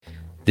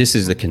This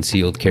is the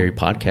Concealed Carry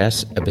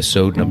Podcast,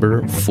 episode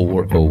number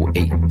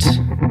 408.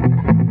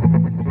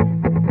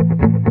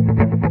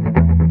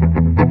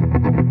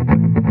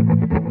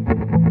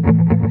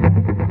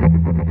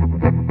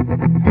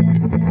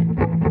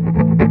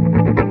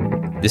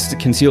 This is the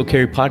Concealed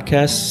Carry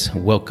Podcast.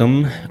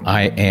 Welcome.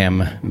 I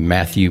am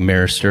Matthew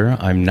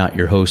Marister. I'm not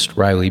your host,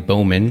 Riley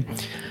Bowman.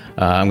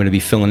 I'm going to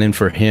be filling in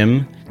for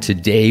him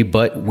today,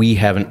 but we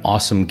have an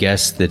awesome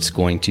guest that's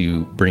going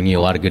to bring you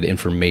a lot of good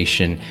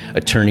information.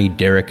 Attorney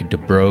Derek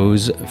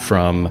DeBrose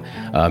from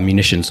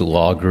Munitions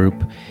Law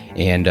Group.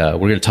 And we're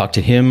going to talk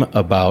to him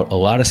about a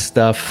lot of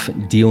stuff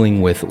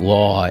dealing with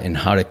law and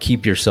how to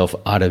keep yourself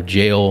out of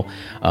jail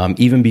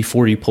even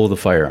before you pull the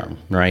firearm,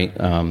 right?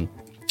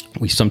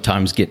 We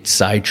sometimes get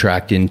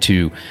sidetracked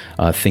into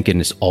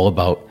thinking it's all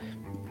about,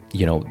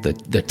 you know,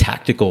 the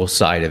tactical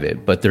side of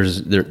it, but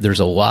there's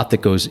a lot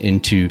that goes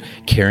into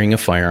carrying a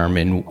firearm,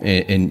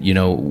 and you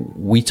know,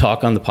 we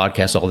talk on the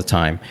podcast all the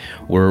time.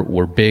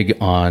 We're big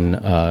on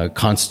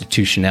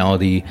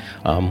constitutionality,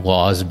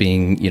 laws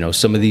being, you know,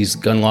 some of these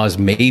gun laws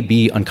may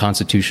be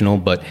unconstitutional,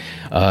 but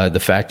the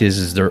fact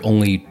is they're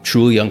only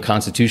truly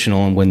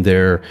unconstitutional and when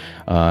they're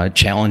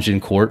challenged in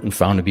court and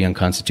found to be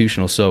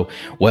unconstitutional. So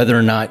whether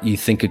or not you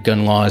think a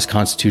gun law is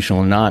constitutional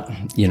or not,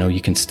 you know,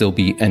 you can still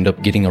end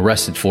up getting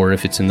arrested for it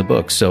if it's in the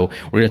book. So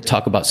we're going to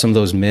talk about some of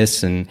those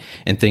myths and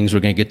things. We're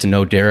going to get to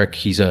know Derek.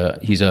 He's a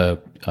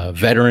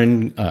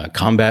veteran,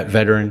 combat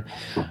veteran.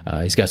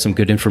 He's got some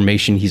good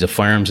information. He's a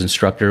firearms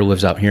instructor,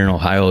 lives out here in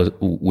Ohio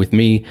with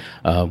me.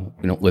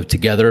 We don't live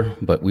together,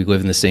 but we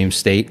live in the same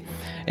state.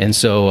 And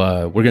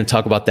so we're going to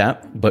talk about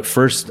that. But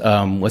first,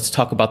 let's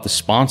talk about the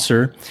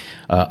sponsor.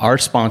 Our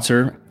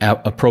sponsor,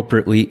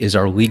 appropriately, is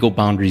our Legal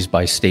Boundaries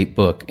by State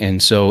book.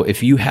 And so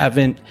if you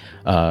haven't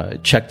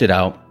checked it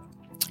out,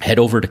 head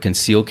over to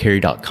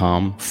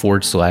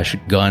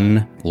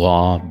concealedcarry.com/gun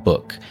law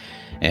book.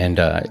 And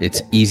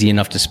it's easy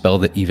enough to spell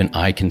that even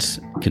I can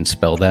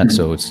spell that.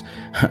 So it's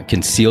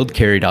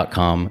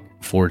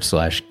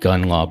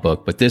concealedcarry.com/gun law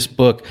book. But this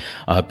book,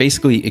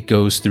 basically it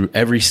goes through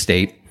every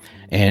state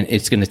and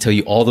it's going to tell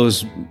you all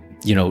those,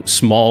 you know,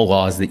 small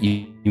laws that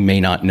you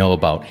may not know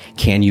about.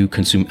 Can you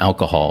consume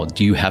alcohol?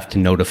 Do you have to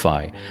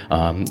notify?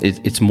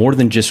 It's more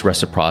than just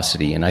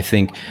reciprocity. And I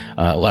think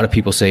a lot of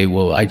people say,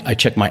 well, I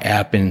check my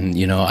app and,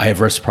 you know, I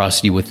have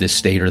reciprocity with this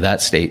state or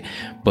that state,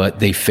 but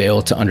they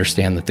fail to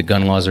understand that the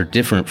gun laws are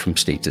different from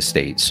state to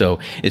state. So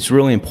it's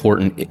really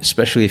important,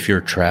 especially if you're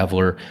a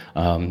traveler,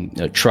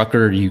 a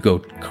trucker, you go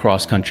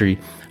cross country,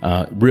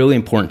 really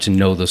important to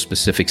know those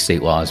specific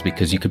state laws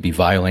because you could be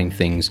violating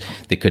things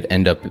that could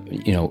end up,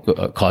 you know,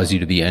 cause you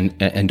to be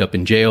end up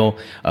in jail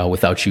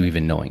without you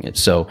even knowing it.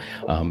 So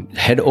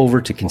head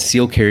over to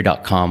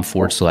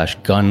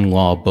concealedcarry.com/gun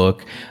law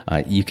book.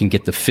 You can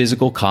get the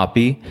physical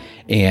copy,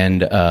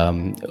 and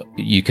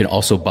you can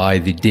also buy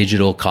the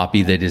digital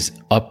copy that is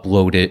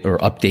uploaded or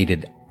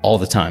updated all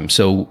the time.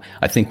 So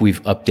I think we've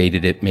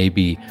updated it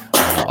maybe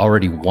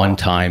already one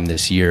time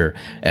this year.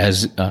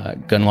 As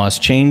gun laws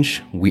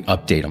change, we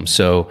update them.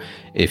 So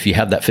if you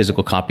have that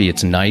physical copy,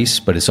 it's nice,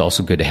 but it's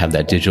also good to have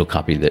that digital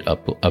copy that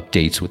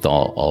updates with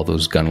all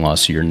those gun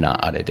laws so you're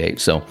not out of date.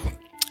 So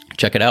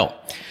check it out.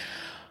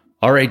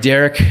 All right,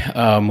 Derek,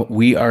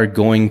 we are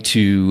going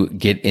to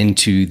get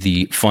into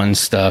the fun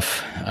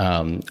stuff.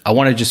 I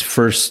want to just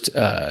first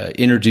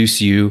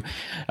introduce you.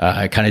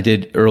 I kind of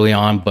did early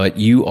on, but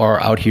you are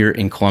out here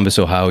in Columbus,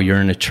 Ohio. You're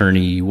an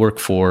attorney. You work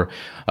for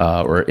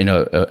or in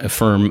a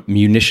firm,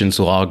 Munitions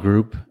Law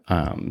Group.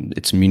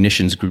 It's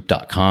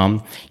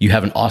munitionsgroup.com. You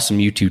have an awesome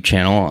YouTube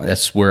channel.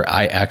 That's where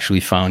I actually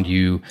found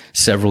you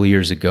several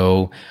years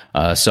ago.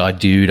 Saw a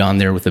dude on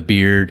there with a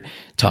beard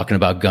talking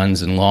about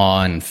guns and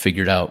law and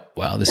figured out,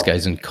 wow, this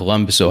guy's in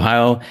Columbus,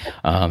 Ohio.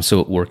 So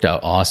it worked out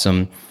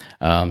awesome.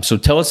 So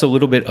tell us a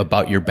little bit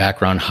about your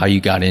background, how you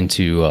got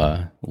into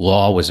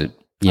law. Was it,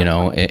 you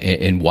know,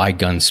 and why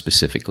guns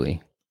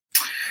specifically?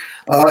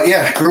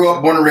 Yeah, grew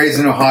up, born and raised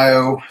in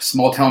Ohio,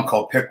 small town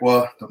called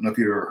Piqua. Don't know if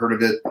you've ever heard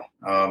of it.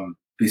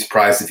 Be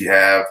surprised if you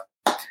have.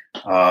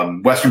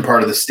 Western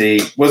part of the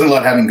state. Wasn't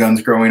allowed having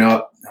guns growing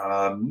up.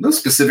 No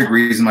specific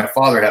reason. My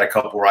father had a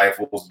couple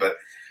rifles, but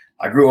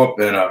I grew up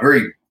in a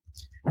very,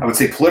 I would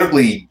say,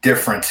 politically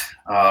different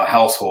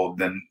household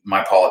than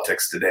my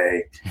politics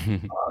today.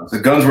 The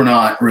guns were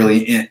not really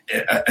in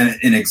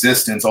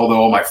existence,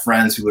 although all my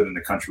friends who lived in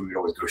the country, we'd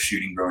always go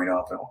shooting growing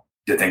up and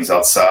did things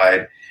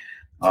outside.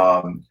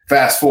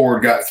 Fast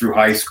forward, got through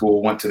high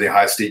school, went to the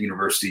Ohio State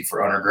University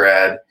for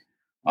undergrad,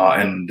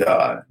 and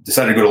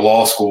decided to go to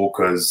law school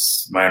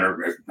because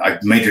I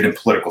majored in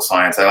political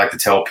science. I like to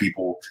tell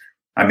people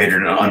I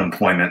majored in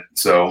unemployment,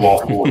 so law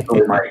school was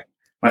really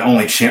my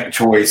only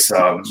choice.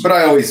 But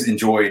I always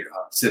enjoyed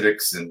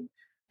civics and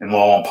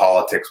law and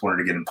politics. Wanted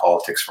to get in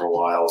politics for a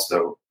while,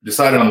 so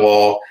decided on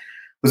law.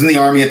 Was in the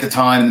Army at the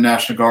time, in the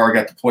National Guard.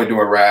 Got deployed to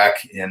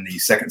Iraq in the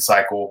second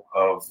cycle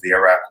of the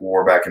Iraq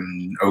War back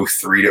in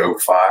 2003 to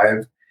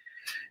 2005.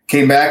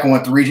 Came back and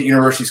went to Regent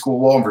University School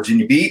of Law in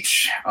Virginia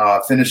Beach,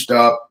 finished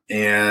up,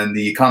 and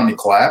the economy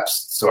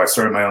collapsed. So I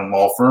started my own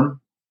law firm.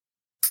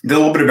 Did a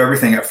little bit of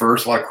everything at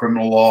first, a lot of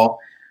criminal law,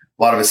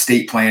 a lot of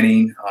estate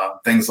planning,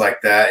 things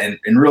like that,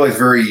 and realized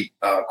very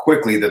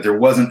quickly that there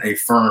wasn't a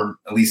firm,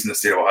 at least in the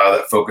state of Ohio,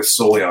 that focused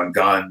solely on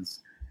guns.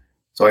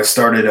 So I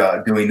started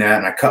doing that,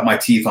 and I cut my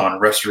teeth on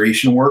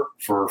restoration work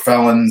for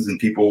felons and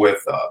people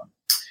with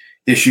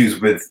issues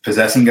with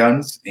possessing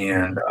guns,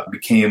 and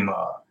became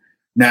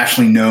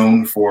nationally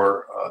known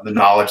for the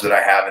knowledge that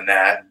I have in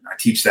that. I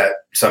teach that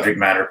subject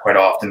matter quite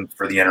often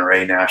for the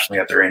NRA nationally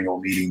at their annual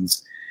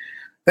meetings,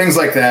 things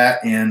like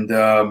that. And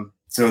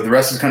so the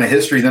rest is kind of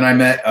history. Then I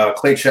met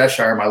Clay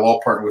Cheshire, my law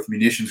partner with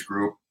Munitions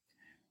Group,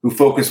 who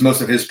focused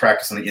most of his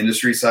practice on the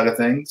industry side of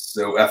things.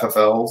 So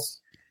FFLs,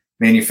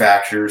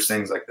 manufacturers,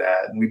 things like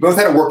that. And we both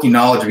had a working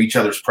knowledge of each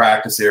other's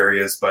practice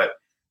areas, but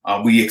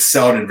we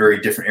excelled in very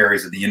different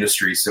areas of the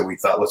industry. So we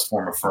thought, let's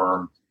form a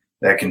firm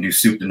that can do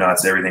soup to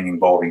nuts, everything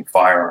involving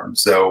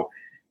firearms. So,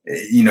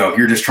 if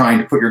you're just trying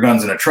to put your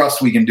guns in a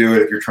trust, we can do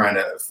it. If you're trying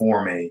to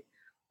form a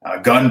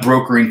gun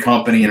brokering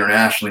company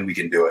internationally, we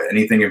can do it.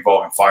 Anything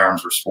involving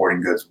firearms or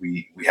sporting goods,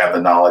 we have the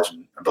knowledge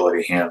and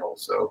ability to handle.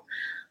 So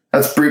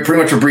that's pretty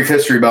much a brief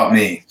history about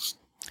me.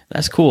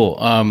 That's cool.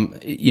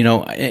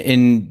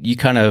 And you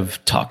kind of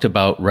talked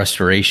about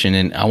restoration,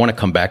 and I want to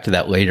come back to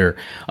that later.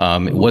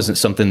 It wasn't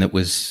something that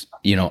was,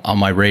 on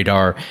my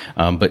radar,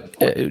 but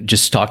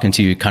just talking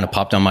to you kind of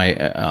popped on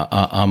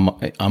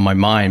my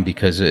mind,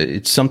 because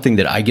it's something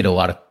that I get a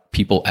lot of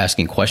people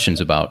asking questions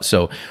about.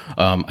 So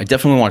I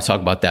definitely want to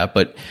talk about that.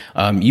 But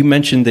you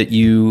mentioned that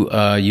you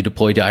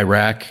deployed to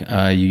Iraq.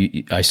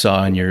 I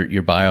saw in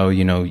your bio,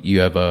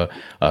 you have a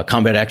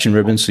combat action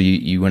ribbon. So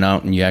you went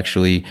out and you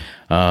actually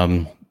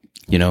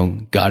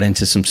got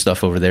into some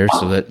stuff over there.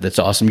 So that's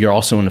awesome. You're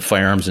also a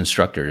firearms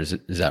instructor. Is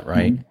that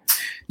right? Mm-hmm.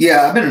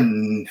 Yeah, I've been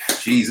an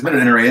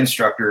NRA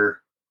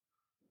instructor.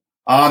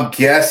 I'm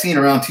guessing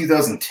around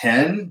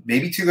 2010,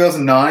 maybe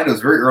 2009. It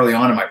was very early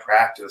on in my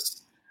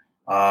practice.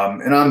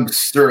 And I'm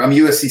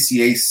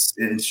USCCA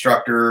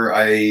instructor.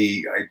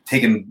 I've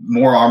taken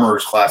more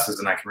armorers classes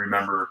than I can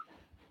remember.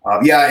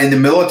 In the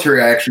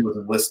military, I actually was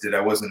enlisted.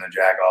 I wasn't a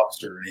JAG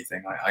officer or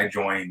anything. I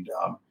joined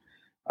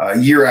a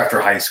year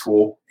after high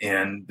school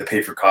and to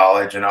pay for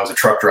college, and I was a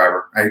truck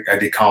driver. I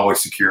did convoy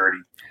security.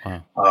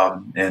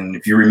 Wow. And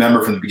if you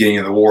remember from the beginning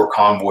of the war,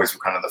 convoys were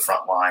kind of the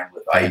front line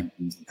with IEDs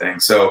and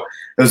things. So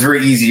it was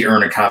very easy to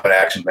earn a combat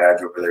action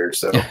badge over there.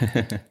 So,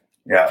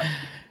 yeah.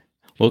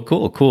 Well,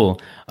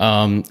 cool.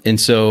 And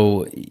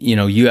so,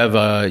 you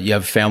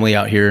have family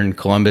out here in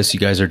Columbus. You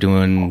guys are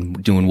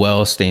doing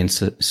well, staying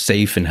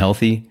safe and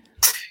healthy.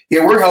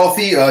 Yeah, we're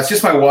healthy. It's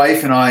just my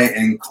wife and I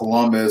in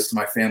Columbus.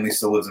 My family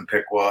still lives in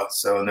Piqua,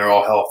 and they're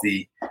all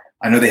healthy.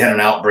 I know they had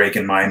an outbreak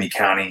in Miami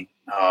County,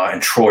 in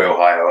Troy,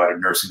 Ohio, at a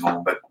nursing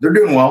home, but they're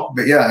doing well.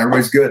 But yeah,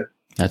 everybody's good.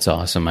 That's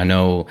awesome. I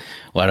know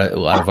a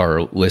lot of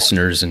our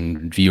listeners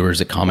and viewers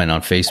that comment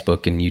on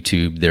Facebook and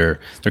YouTube, they're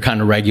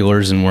kind of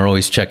regulars, and we're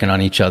always checking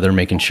on each other,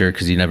 making sure,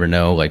 because you never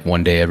know, like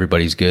one day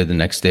everybody's good, the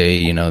next day,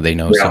 they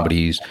know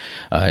somebody's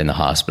in the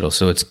hospital.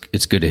 So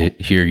it's good to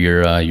hear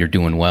you're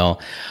doing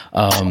well.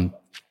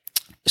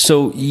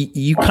 So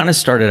you kind of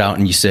started out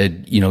and you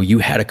said, you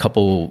had a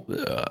couple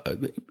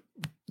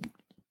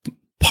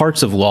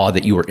parts of law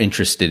that you were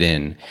interested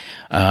in,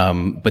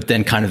 but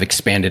then kind of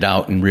expanded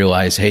out and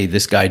realized, hey,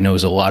 this guy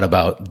knows a lot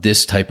about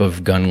this type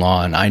of gun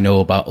law, and I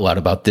know a lot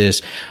about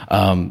this.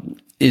 I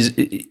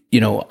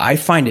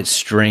find it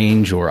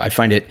strange, or I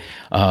find it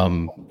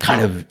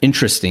kind of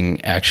interesting,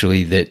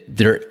 actually, that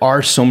there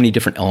are so many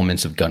different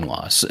elements of gun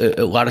laws.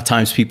 A lot of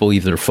times people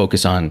either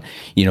focus on,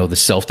 the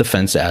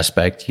self-defense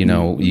aspect,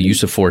 the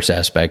use of force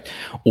aspect,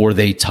 or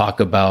they talk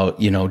about,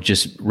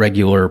 just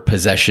regular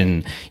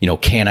possession,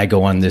 can I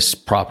go on this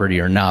property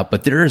or not?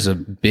 But there is a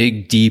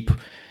big, deep,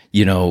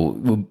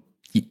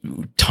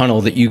 tunnel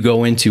that you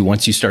go into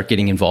once you start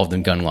getting involved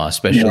in gun law,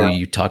 especially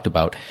you talked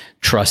about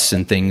trusts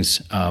and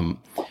things.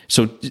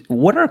 So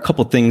what are a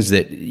couple of things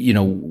that,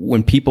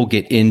 when people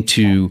get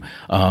into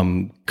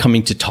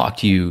coming to talk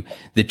to you,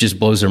 that just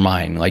blows their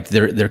mind? Like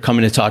they're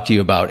coming to talk to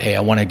you about, hey,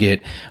 I want to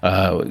get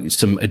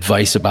some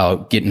advice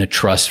about getting a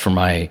trust for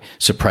my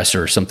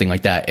suppressor or something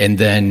like that. And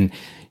then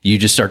you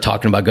just start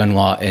talking about gun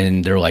law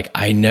and they're like,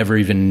 I never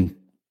even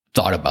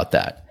thought about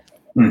that.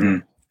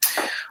 Mm-hmm.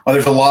 Oh,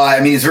 there's a lot.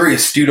 I mean, it's a very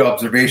astute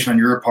observation on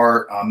your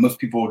part. Most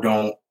people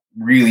don't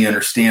really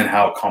understand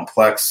how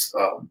complex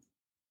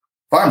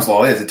firearms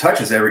law is. It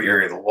touches every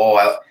area of the law.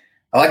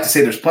 I like to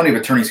say there's plenty of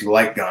attorneys who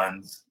like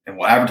guns and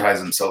will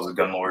advertise themselves as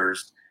gun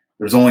lawyers.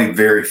 There's only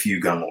very few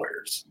gun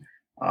lawyers.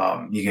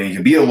 You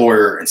can be a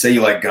lawyer and say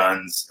you like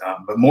guns,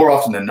 but more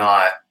often than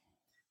not,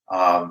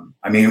 I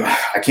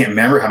can't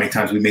remember how many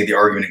times we made the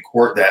argument in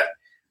court that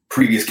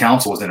previous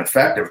counsel was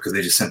ineffective because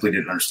they just simply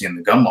didn't understand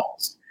the gun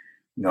laws.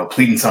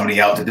 Pleading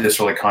somebody out to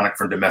disorderly conduct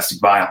from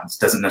domestic violence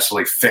doesn't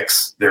necessarily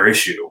fix their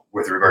issue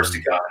with regards to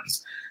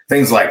guns,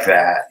 things like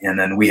that. And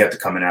then we have to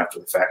come in after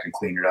the fact and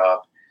clean it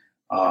up.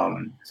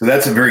 So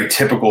that's a very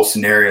typical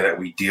scenario that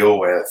we deal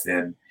with.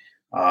 And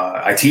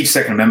I teach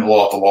Second Amendment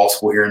law at the law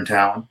school here in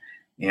town,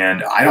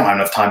 and I don't have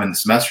enough time in the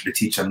semester to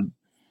teach them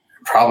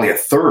probably a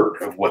third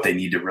of what they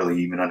need to really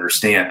even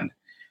understand.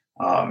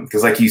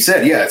 Because like you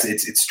said, yeah,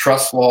 it's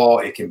trust law.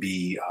 It can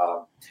be,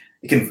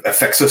 it can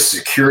affect Social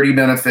Security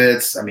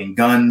benefits. I mean,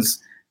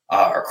 guns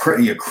are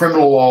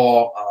criminal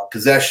law,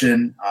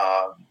 possession,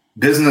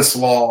 business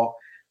law.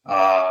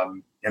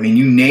 I mean,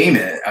 you name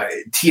it.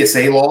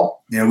 TSA law.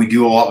 We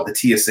do a lot with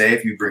the TSA.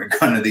 If you bring a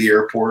gun to the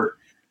airport,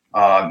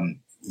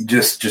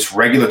 just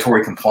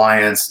regulatory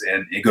compliance,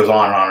 and it goes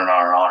on and on and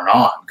on and on and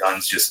on.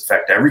 Guns just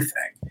affect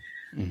everything.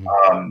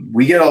 Mm-hmm.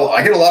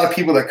 I get a lot of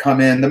people that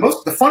come in.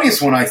 The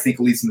funniest one, I think,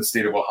 at least in the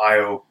state of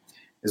Ohio,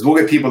 is we'll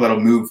get people that'll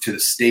move to the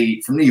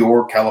state from New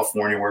York,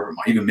 California, wherever it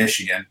might, even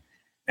Michigan,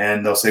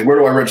 and they'll say, "Where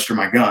do I register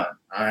my gun?"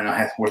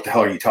 And what the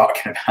hell are you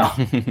talking about?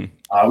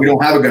 We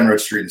don't have a gun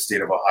registry in the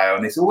state of Ohio.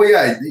 And they say, "Well,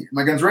 yeah,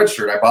 my gun's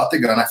registered. I bought the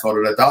gun. I filled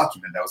out a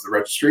document. That was the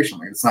registration."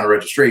 Like, it's not a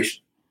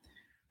registration.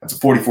 That's a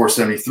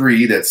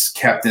 4473 that's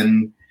kept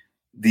in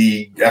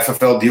the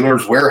FFL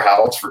dealer's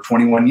warehouse for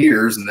 21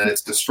 years, and then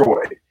it's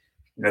destroyed.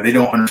 They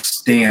don't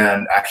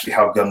understand actually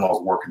how gun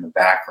laws work in the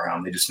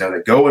background. They just know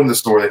they go in the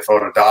store, they fill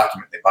out a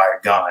document, they buy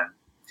a gun,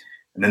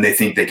 and then they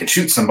think they can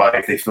shoot somebody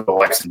if they feel their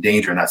life's in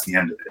danger, and that's the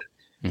end of it.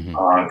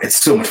 Mm-hmm.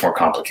 It's so much more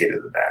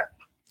complicated than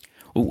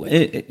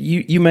that.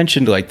 You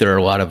mentioned like there are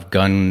a lot of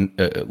gun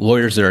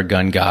lawyers that are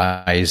gun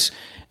guys,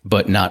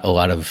 but not a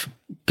lot of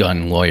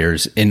gun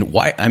lawyers. And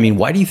why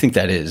do you think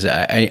that is?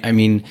 I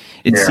mean,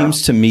 it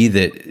seems to me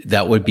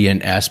that would be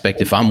an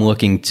aspect. If I'm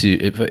looking to,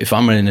 if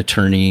I'm an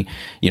attorney,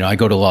 I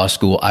go to law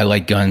school, I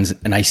like guns,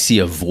 and I see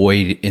a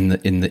void in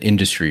the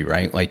industry,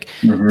 right? Like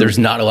there's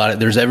not a lot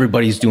of,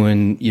 everybody's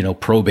doing,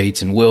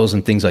 probates and wills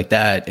and things like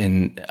that.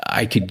 And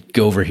I could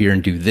go over here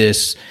and do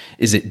this.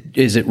 Is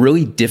it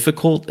really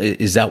difficult?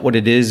 Is that what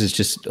it is? It's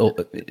just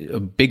a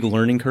big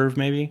learning curve,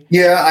 maybe?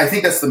 Yeah, I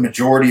think that's the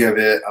majority of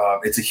it.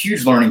 It's a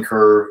huge learning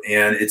curve,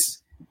 and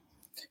it's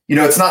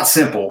not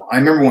simple. I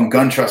remember when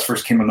Gun Trust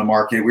first came on the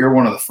market, we were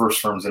one of the first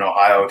firms in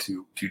Ohio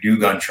to do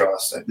Gun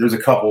Trust. There's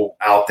a couple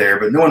out there,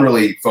 but no one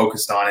really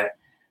focused on it.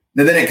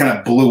 And then it kind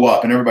of blew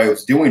up, and everybody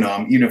was doing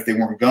them. Even if they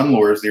weren't gun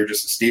lawyers, they were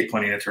just estate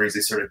planning attorneys. They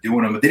started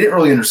doing them, but they didn't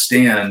really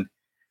understand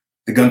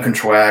the Gun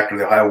Control Act or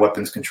the Ohio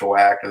Weapons Control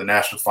Act or the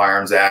National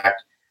Firearms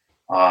Act.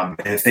 And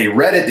if they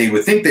read it, they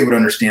would think they would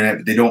understand it,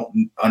 but they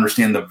don't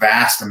understand the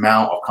vast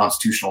amount of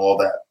constitutional law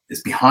that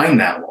is behind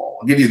that law.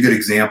 I'll give you a good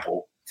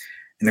example.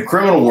 In the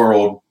criminal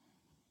world,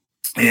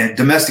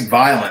 domestic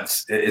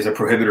violence is a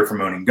prohibitor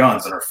from owning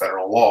guns under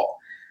federal law.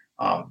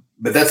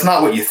 But that's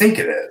not what you think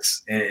it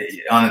is.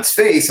 On its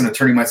face, an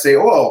attorney might say,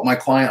 "Oh, my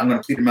client, I'm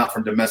going to plead him out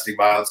from domestic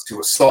violence to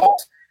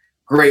assault.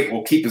 Great,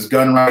 we'll keep his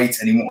gun rights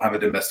and he won't have a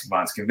domestic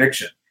violence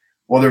conviction."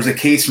 Well, there's a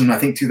case from, I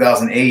think,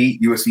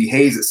 2008, U.S. v.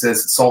 Hayes, that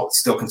says assault is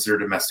still considered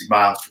domestic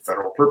violence for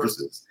federal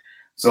purposes.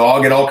 So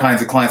I'll get all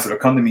kinds of clients that will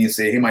come to me and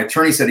say, "Hey, my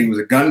attorney said he was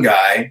a gun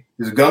guy,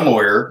 he was a gun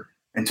lawyer,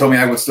 and told me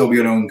I would still be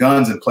able to own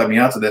guns and pled me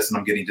out to this, and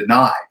I'm getting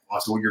denied." Well, I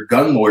said, "Well, your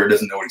gun lawyer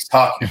doesn't know what he's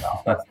talking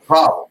about." That's the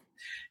problem.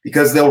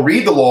 Because they'll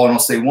read the law and they'll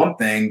say one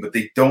thing, but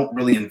they don't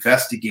really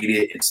investigate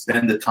it and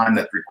spend the time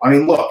that required. I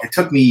mean, look, it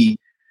took me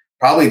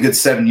probably a good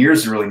 7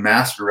 years to really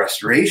master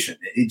restoration.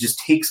 It just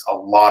takes a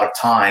lot of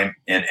time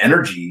and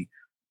energy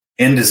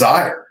and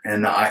desire.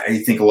 And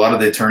I think a lot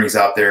of the attorneys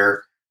out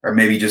there are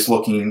maybe just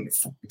looking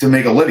to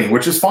make a living,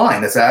 which is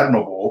fine. That's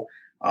admirable.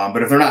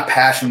 But if they're not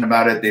passionate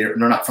about it, they're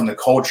not from the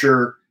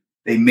culture,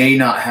 they may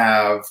not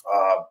have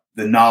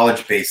the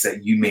knowledge base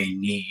that you may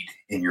need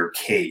in your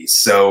case.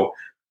 So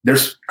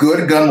there's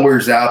good gun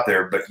lawyers out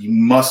there, but you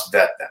must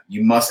vet them.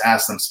 You must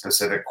ask them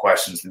specific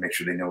questions to make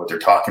sure they know what they're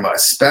talking about,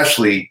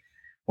 especially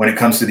when it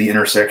comes to the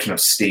intersection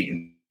of state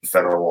and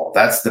federal law.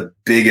 That's the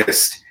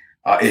biggest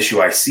issue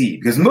I see,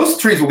 because most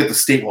attorneys will get the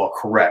state law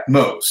correct,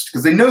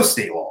 because they know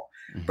state law.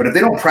 But if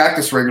they don't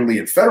practice regularly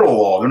in federal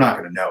law, they're not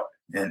going to know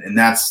it. And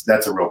that's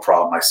a real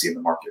problem I see in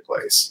the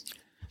marketplace.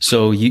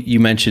 So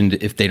you mentioned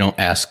if they don't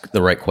ask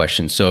the right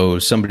questions. So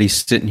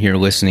somebody's sitting here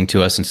listening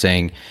to us and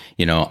saying,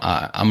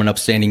 I'm an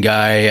upstanding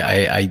guy.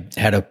 I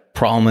had a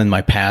problem in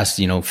my past,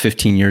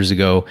 15 years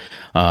ago.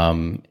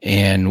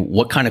 And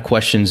what kind of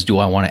questions do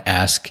I want to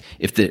ask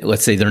if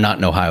let's say they're not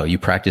in Ohio, you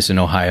practice in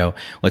Ohio,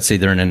 let's say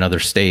they're in another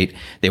state,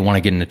 they want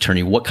to get an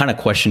attorney. What kind of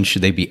questions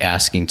should they be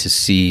asking to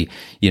see,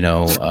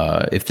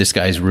 if this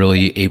guy is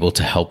really able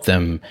to help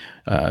them,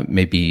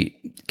 maybe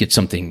get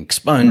something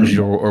expunged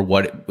or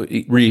what,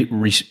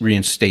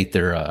 reinstate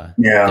their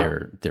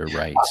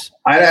rights?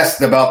 I'd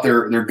ask about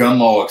their gun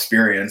law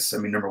experience. I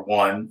mean, number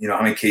one,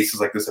 how many cases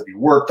like this have you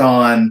worked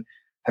on?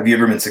 Have you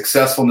ever been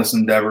successful in this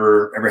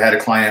endeavor? Ever had a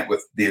client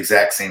with the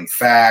exact same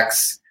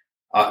facts?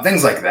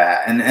 Things like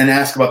that. And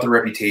ask about their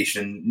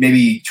reputation.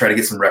 Maybe try to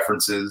get some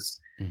references.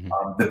 Mm-hmm.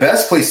 The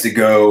best place to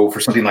go for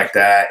something like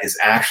that is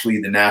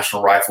actually the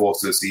National Rifle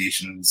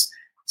Association's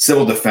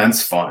Civil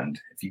Defense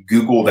Fund. If you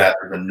Google that,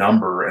 there's a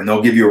number, and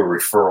they'll give you a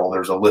referral.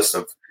 There's a list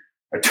of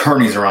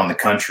attorneys around the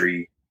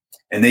country,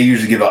 and they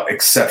usually give out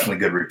exceptionally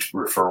good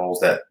referrals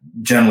that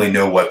generally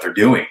know what they're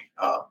doing.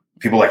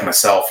 People like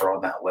myself are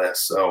on that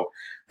list. So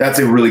that's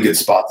a really good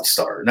spot to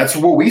start. And that's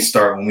where we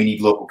start when we need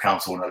local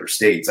counsel in other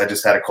states. I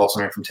just had a call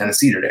someone from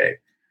Tennessee today.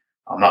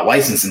 I'm not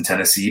licensed in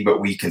Tennessee, but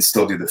we can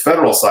still do the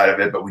federal side of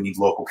it, but we need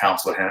local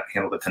counsel to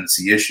handle the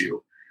Tennessee issue.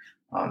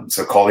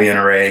 So call the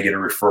NRA, get a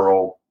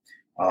referral,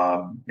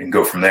 and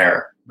go from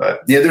there.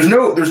 But yeah, there's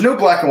no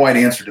black and white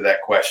answer to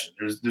that question.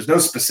 There's no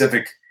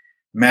specific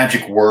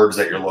magic words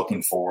that you're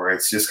looking for.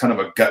 It's just kind of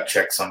a gut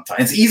check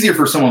sometimes. It's easier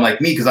for someone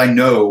like me because I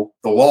know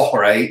the law,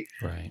 right?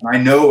 And I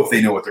know if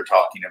they know what they're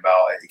talking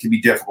about. It can be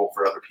difficult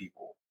for other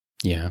people.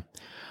 Yeah.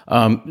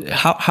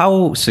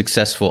 How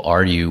successful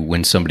are you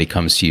when somebody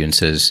comes to you and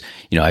says,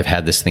 I've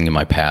had this thing in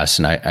my past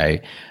and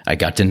I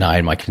got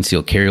denied my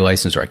concealed carry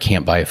license, or I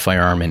can't buy a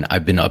firearm and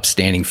I've been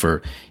upstanding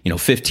for,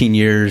 15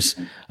 years.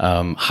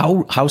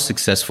 How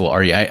successful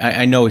are you?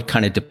 I know it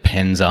kind of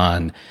depends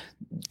on,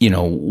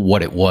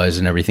 what it was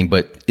and everything,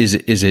 but is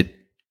it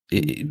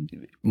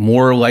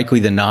more likely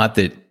than not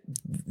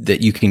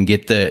that you can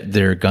get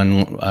their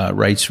gun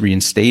rights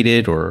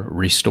reinstated or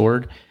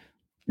restored?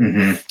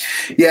 Mm-hmm.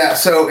 Yeah.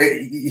 So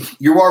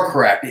you are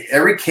correct.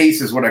 Every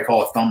case is what I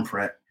call a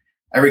thumbprint.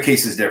 Every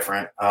case is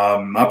different.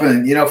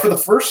 For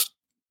the first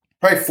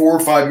probably 4 or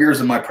 5 years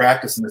of my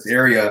practice in this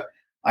area,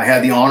 I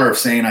had the honor of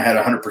saying I had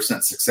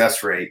 100%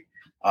 success rate.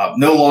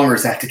 No longer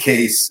is that the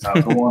case.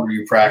 The longer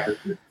you practice,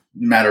 it's a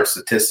matter of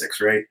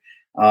statistics, right?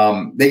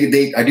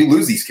 I do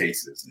lose these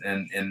cases,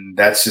 and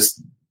that's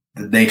just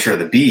the nature of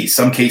the beast.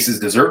 Some cases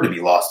deserve to be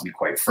lost, to be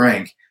quite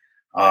frank.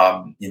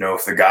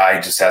 If the guy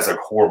just has a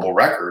horrible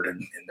record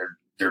and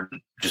they're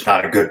just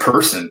not a good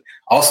person,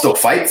 I'll still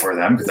fight for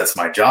them because that's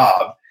my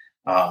job.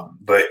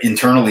 But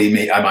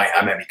internally, I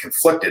might be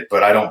conflicted,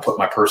 but I don't put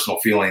my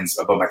personal feelings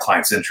above my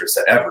client's interests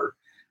ever.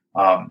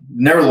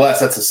 Nevertheless,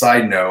 that's a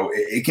side note.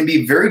 It can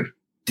be very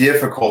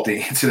difficult to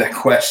answer that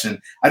question.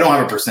 I don't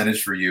have a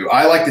percentage for you.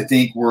 I like to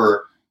think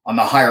we're on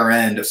the higher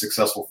end of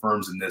successful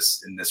firms in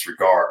this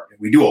regard.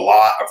 We do a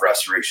lot of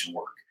restoration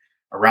work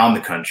around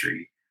the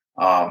country.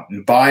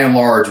 By and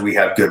large, we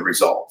have good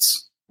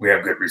results.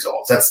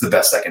 That's the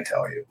best I can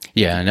tell you.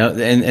 Yeah, no,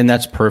 and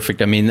that's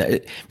perfect. I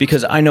mean,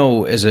 because I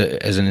know as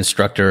an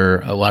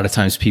instructor, a lot of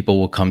times people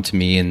will come to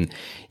me and,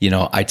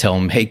 I tell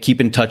them, hey, keep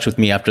in touch with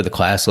me after the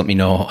class. Let me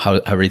know how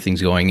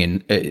everything's going.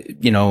 And,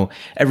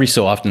 every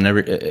so often,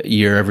 every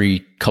year,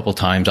 every couple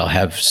times, I'll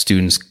have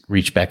students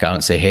reach back out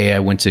and say, hey, I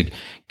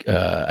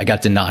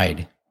got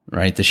denied,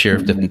 right? The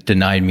sheriff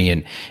denied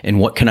me. And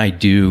what can I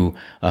do,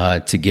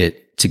 to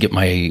get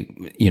my,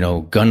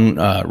 gun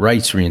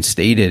rights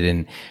reinstated?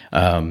 And,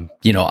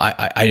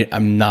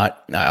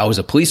 I was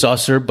a police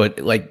officer, but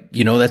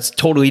that's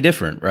totally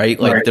different, right?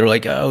 Like they're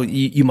like, oh,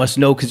 you must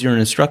know because you're an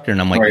instructor. And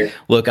I'm like,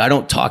 look, I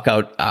don't talk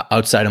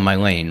outside of my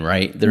lane,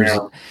 right?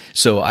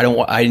 So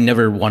I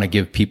never want to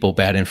give people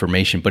bad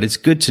information, but it's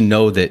good to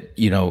know that,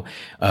 there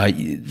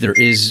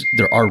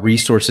are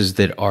resources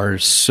that are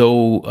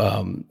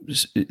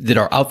that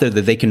are out there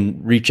that they can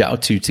reach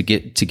out to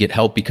get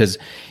help, because,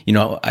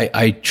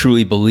 I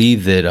truly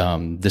believe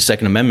that, the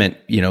Second Amendment,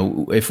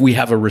 if we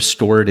have a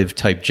restorative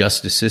type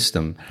justice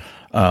system,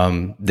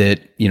 that,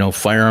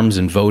 firearms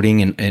and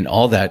voting and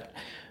all that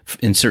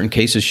in certain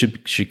cases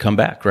should come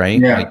back, right?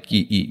 Yeah. Like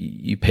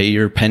you pay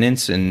your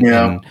penance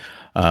and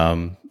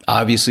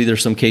obviously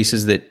there's some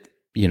cases that,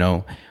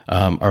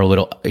 are a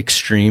little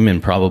extreme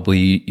and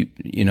probably,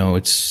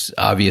 it's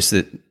obvious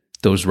that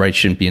those rights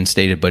shouldn't be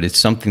instated, but it's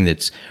something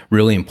that's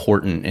really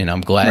important. And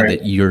I'm glad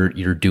that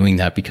you're doing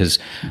that, because,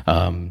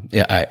 I'm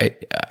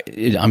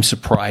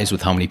surprised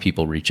with how many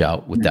people reach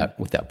out with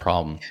that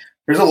problem.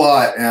 There's a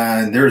lot,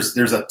 and there's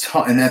a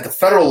ton, and at the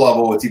federal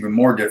level, it's even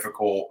more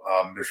difficult.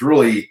 There's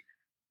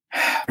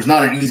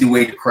not an easy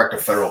way to correct a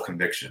federal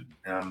conviction.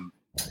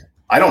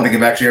 I don't think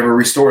I've actually ever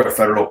restored a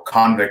federal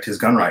convict his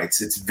gun rights.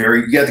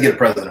 You have to get a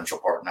presidential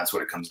pardon. That's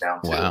what it comes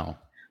down to. Wow.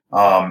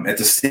 At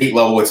the state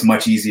level, it's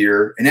much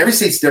easier, and every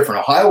state's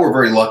different. Ohio, we're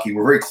very lucky.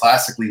 We're very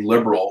classically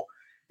liberal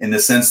in the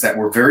sense that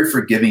we're very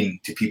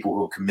forgiving to people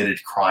who have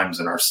committed crimes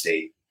in our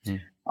state.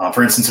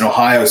 For instance, in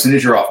Ohio, as soon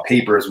as you're off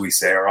paper, as we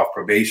say, or off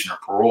probation or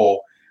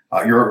parole,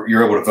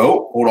 you're able to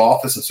vote, hold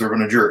office, and serve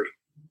on a jury,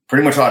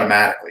 pretty much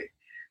automatically.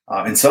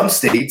 In some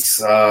states,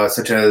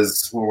 such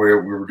as where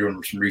we were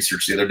doing some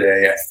research the other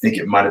day, I think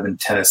it might have been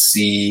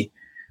Tennessee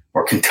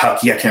or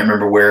Kentucky, I can't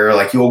remember where.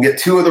 Like, you'll get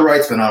 2 of the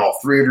rights, but not all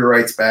 3 of your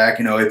rights back.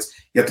 You have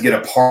to get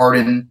a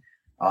pardon.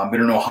 But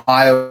in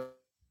Ohio,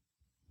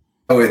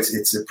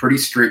 it's a pretty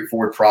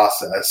straightforward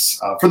process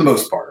for the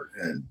most part.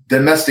 And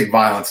domestic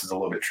violence is a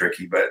little bit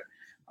tricky, but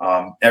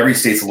every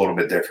state's a little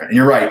bit different. And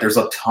you're right, there's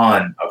a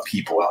ton of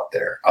people out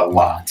there, a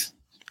lot.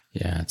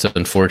 Yeah, it's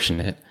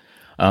unfortunate.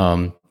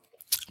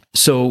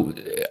 So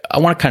I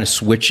want to kind of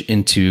switch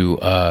into,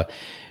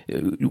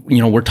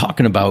 we're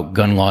talking about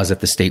gun laws at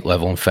the state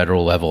level and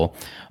federal level.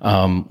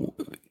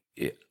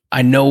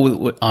 I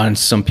know on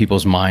some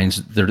people's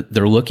minds,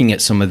 they're looking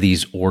at some of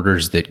these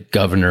orders that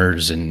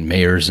governors and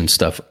mayors and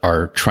stuff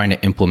are trying to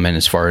implement,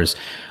 as far as,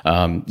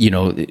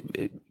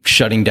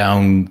 shutting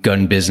down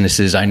gun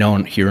businesses. I know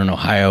here in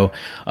Ohio,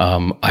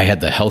 I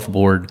had the health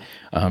board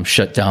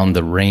shut down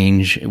the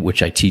range,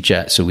 which I teach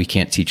at, so we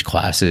can't teach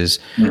classes.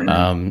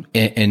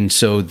 And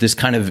so this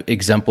kind of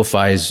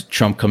exemplifies,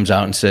 Trump comes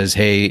out and says,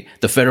 hey,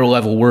 the federal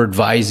level, we're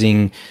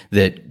advising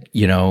that,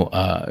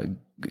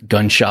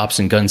 gun shops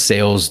and gun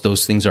sales,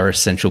 those things are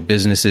essential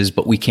businesses,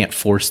 but we can't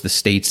force the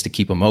states to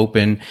keep them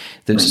open.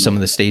 Some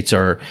of the states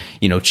are,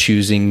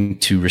 choosing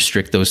to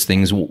restrict those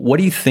things. What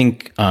do you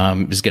think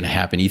is going to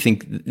happen? Do you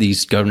think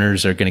these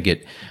governors are going to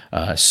get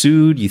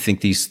sued? Do you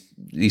think these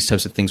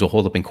types of things will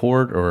hold up in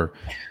court? Or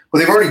well,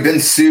 they've already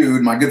been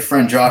sued. My good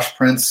friend Josh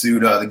Prince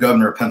sued the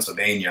governor of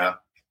Pennsylvania,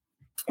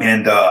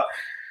 and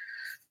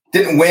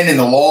didn't win in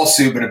the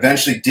lawsuit, but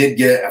eventually did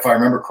get, if I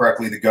remember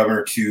correctly, the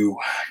governor to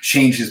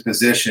change his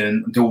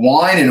position.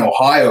 DeWine in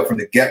Ohio from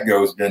the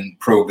get-go has been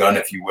pro-gun,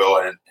 if you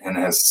will, and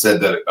has said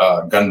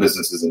that gun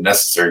business is a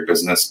necessary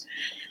business.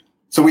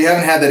 So we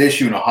haven't had that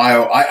issue in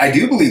Ohio. I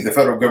do believe the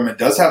federal government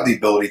does have the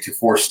ability to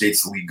force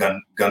states to leave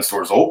gun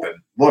stores open.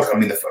 Look,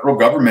 the federal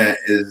government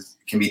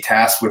can be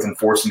tasked with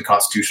enforcing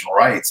constitutional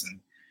rights. And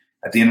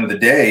at the end of the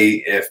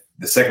day, if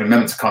the Second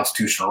Amendment is a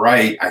constitutional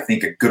right, I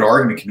think a good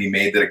argument can be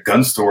made that a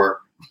gun store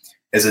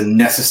is a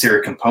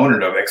necessary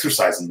component of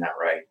exercising that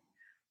right.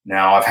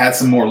 Now, I've had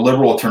some more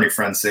liberal attorney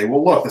friends say,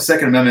 well, look, the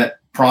Second Amendment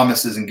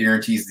promises and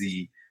guarantees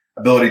the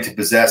ability to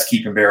possess,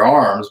 keep, and bear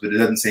arms, but it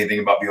doesn't say anything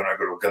about being able to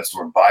go to a gun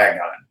store and buy a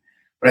gun.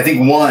 But I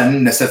think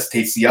one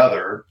necessitates the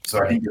other. So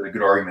I think there's a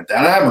good argument that.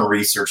 And I haven't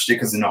researched it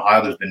because in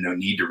Ohio, there's been no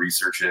need to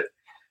research it.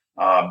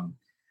 I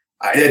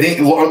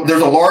think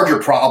there's a larger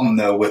problem,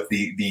 though, with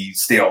the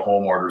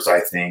stay-at-home orders, I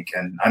think.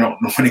 And I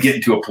don't want to get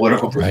into a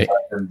political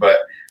perspective, but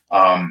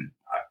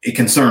it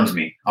concerns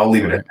me. I'll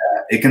leave it at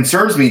that. It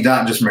concerns me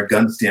not just from a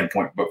gun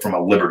standpoint, but from a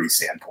liberty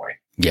standpoint.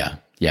 Yeah.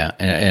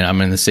 And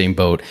I'm in the same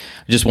boat.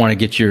 I just want to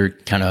get your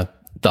kind of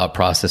thought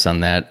process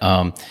on that.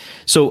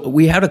 So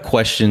we had a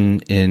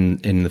question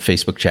in the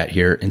Facebook chat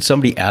here, and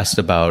somebody asked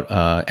about,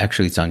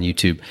 actually it's on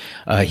YouTube.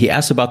 He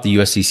asked about the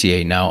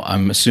USCCA. Now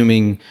I'm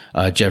assuming,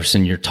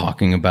 Jefferson, you're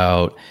talking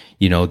about,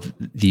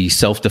 the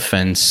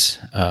self-defense,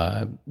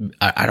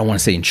 I don't want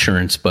to say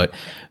insurance, but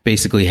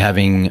basically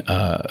having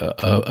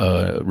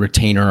a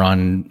retainer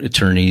on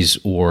attorneys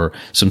or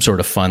some sort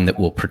of fund that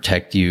will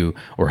protect you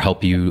or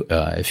help you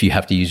if you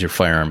have to use your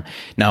firearm.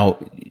 Now,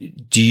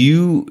 do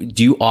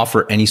you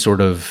offer any sort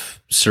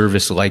of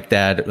service like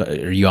that?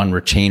 Are you on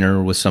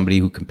retainer with somebody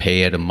who can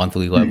pay at a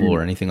monthly level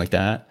or anything like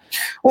that?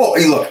 Well,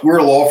 hey, look, we're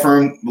a law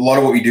firm. A lot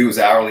of what we do is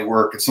hourly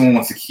work. If someone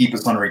wants to keep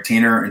us on a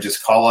retainer and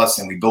just call us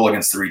and we bill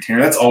against the retainer,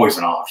 that's always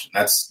an option.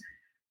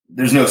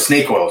 There's no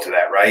snake oil to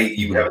that, right?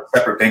 You have a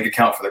separate bank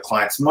account for the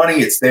client's money.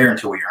 It's there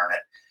until we earn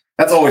it.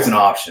 That's always an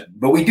option.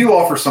 But we do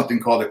offer something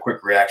called a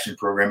quick reaction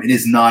program. It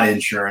is not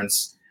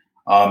insurance.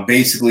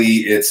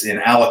 Basically, it's an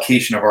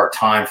allocation of our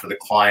time for the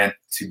client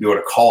to be able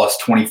to call us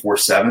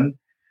 24/7.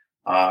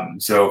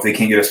 So if they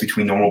can't get us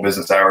between normal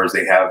business hours,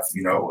 they have,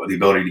 the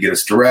ability to get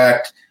us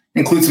direct,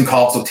 include some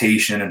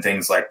consultation and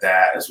things like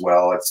that as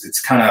well.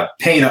 It's kind of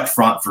paying up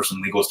front for some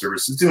legal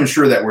services to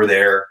ensure that we're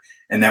there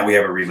and that we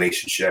have a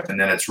relationship, and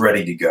then it's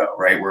ready to go,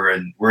 right? We're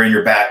in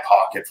your back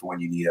pocket for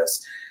when you need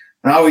us.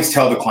 And I always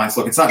tell the clients,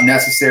 look, it's not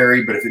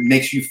necessary, but if it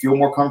makes you feel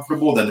more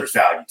comfortable, then there's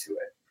value to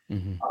it.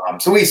 Mm-hmm.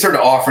 So we started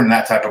offering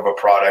that type of a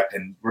product,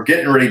 and we're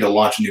getting ready to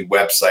launch a new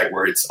website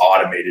where it's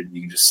automated.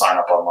 You can just sign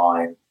up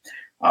online.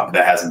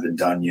 That hasn't been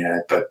done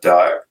yet. But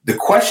the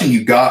question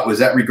you got was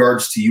that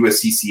regards to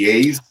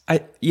USCCA's?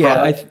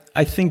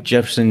 I think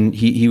Jefferson,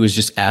 he was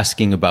just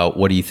asking about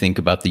what do you think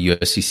about the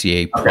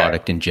USCCA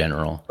product in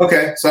general?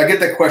 Okay, so I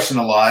get that question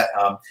a lot.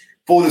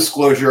 Full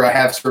disclosure, I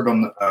have served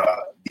on the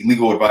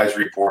legal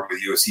advisory board with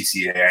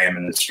USCCA. I am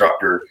an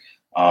instructor.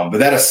 But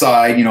that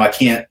aside, I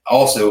can't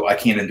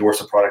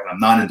endorse a product, and I'm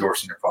not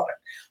endorsing a product.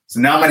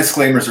 So now my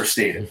disclaimers are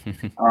stated.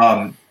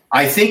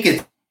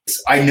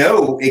 I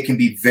know it can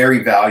be very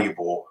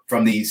valuable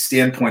from the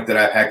standpoint that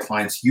I've had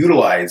clients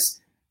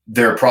utilize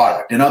their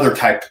product and other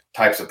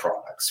types of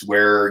products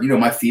where,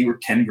 my fee were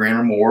 10 grand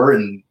or more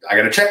and I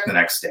got a check the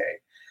next day.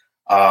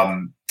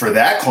 For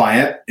that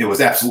client, it was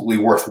absolutely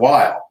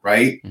worthwhile,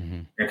 right?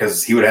 Mm-hmm.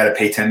 Because he would have had to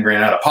pay 10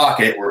 grand out of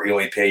pocket where he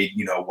only paid,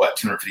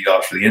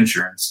 $250 for the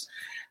insurance.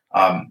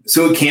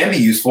 So it can be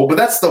useful, but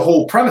that's the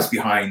whole premise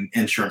behind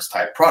insurance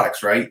type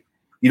products, right?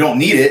 You don't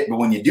need it, but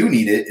when you do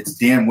need it, it's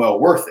damn well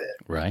worth it.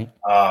 Right.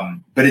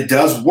 But it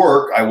does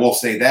work. I will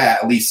say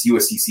that, at least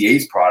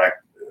USCCA's product,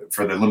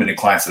 for the limited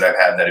clients that I've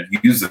had that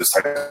have used those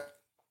type of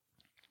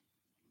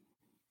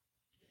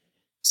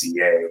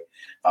CA.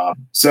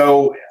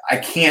 So I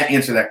can't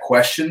answer that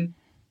question.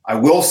 I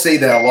will say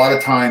that a lot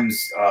of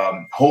times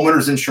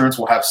homeowners insurance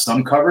will have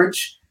some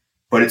coverage,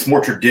 but it's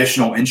more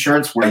traditional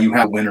insurance where you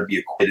have a winner be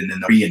acquitted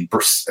and then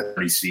reimburse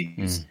attorney's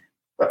fees. Mm.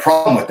 The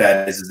problem with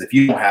that is if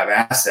you don't have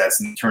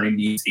assets and the attorney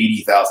needs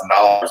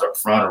 $80,000 up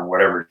front or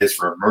whatever it is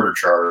for a murder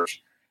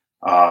charge.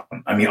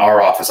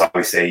 Our office, I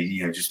always say,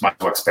 just might as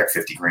well expect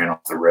 50 grand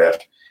off the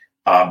rip.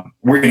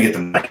 We're going to get the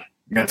money.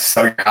 You're going to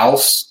sell your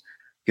house.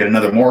 get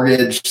another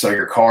mortgage, sell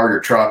your car, your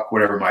truck,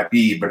 whatever it might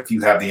be. But if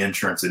you have the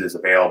insurance, it is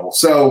available.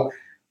 So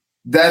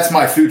that's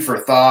my food for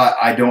thought.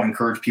 I don't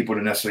encourage people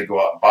to necessarily go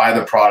out and buy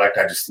the product.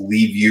 I just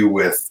leave you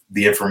with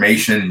the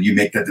information and you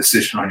make that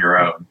decision on your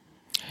own.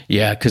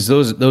 Yeah, because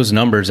those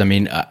numbers, I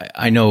mean,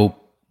 I know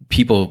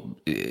people,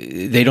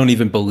 they don't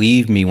even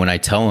believe me when I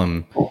tell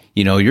them,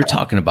 you're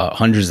talking about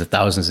hundreds of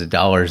thousands of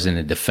dollars in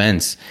a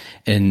defense.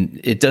 And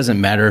it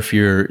doesn't matter if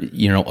you're,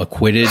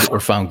 acquitted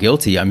or found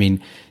guilty. I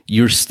mean,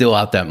 you're still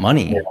out that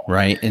money,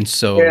 right? And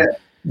so... Yeah.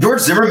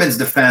 George Zimmerman's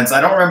defense, I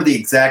don't remember the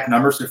exact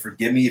numbers, so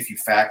forgive me if you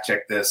fact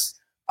check this.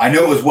 I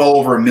know it was well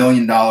over $1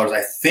 million.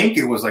 I think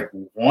it was like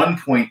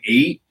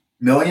 1.8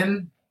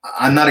 million.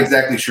 I'm not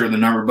exactly sure the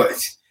number,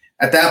 but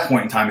at that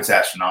point in time, it's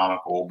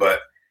astronomical.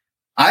 But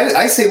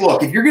I say,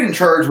 look, if you're getting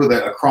charged with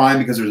a crime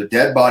because there's a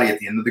dead body at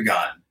the end of the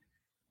gun,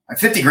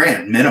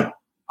 $50,000 minimum,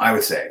 I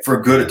would say, for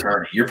a good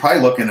attorney, you're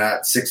probably looking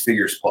at 6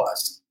 figures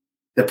plus,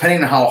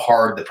 depending on how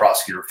hard the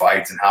prosecutor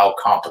fights and how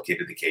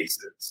complicated the case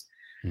is.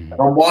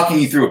 If I'm walking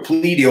you through a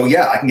plea deal,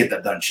 I can get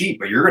that done cheap,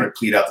 but you're going to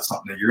plead out to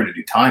something that you're going to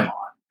do time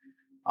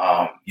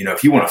on.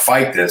 If you want to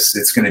fight this,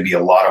 it's going to be a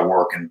lot of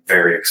work and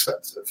very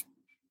expensive.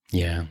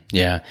 Yeah.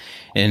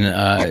 And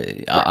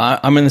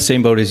I'm in the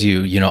same boat as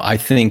you. I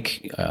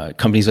think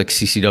companies like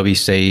CCW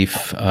Safe,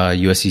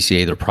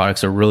 USCCA, their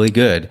products are really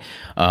good.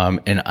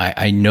 And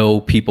I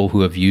know people who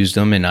have used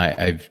them, and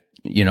I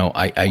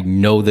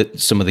know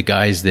that some of the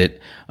guys that,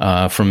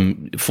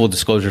 from full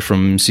disclosure,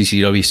 from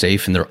CCW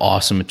Safe, and they're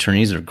awesome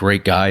attorneys. They're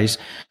great guys.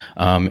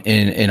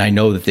 And I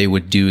know that they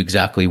would do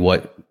exactly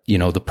what,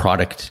 the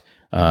product,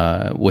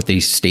 what they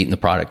state in the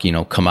product,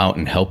 come out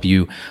and help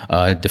you,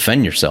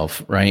 defend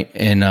yourself. Right.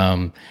 And,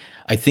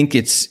 I think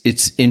it's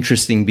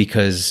interesting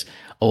because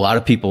a lot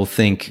of people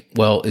think,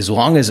 well, as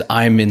long as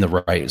I'm in the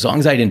right, as long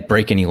as I didn't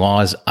break any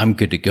laws, I'm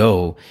good to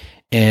go.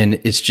 And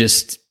it's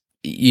just,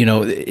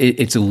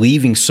 it's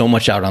leaving so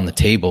much out on the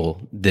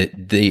table that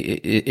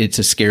it's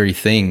a scary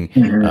thing,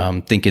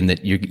 thinking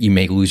that you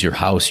may lose your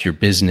house, your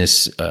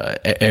business,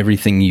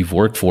 everything you've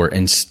worked for,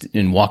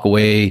 and walk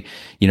away,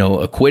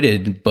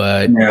 acquitted.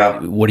 But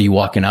what are you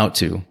walking out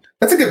to?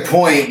 That's a good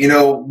point.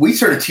 We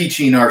started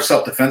teaching our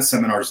self-defense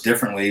seminars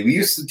differently. We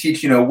used to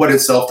teach, what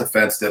is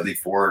self-defense, deadly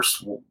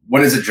force?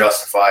 When is it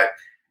justified?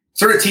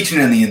 Started teaching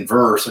in the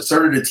inverse. I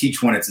started to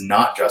teach when it's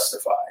not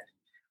justified.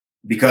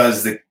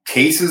 Because the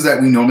cases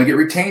that we normally get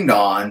retained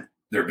on,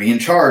 they're being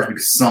charged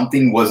because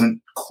something wasn't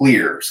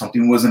clear,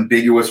 something was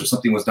ambiguous, or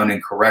something was done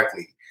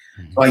incorrectly.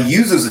 So I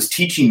use those as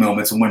teaching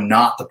moments and when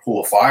not to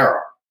pull a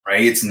firearm,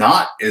 right? It's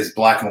not as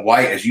black and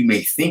white as you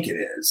may think it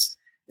is.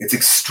 It's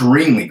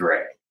extremely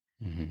gray.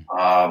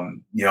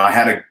 I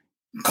had a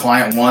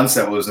client once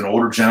that was an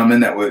older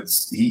gentleman that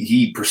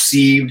he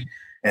perceived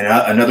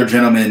another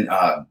gentleman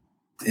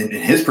in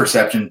his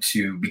perception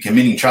to be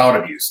committing child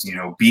abuse,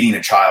 beating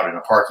a child in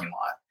a parking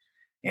lot.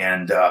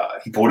 And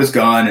he pulled his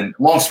gun, and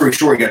long story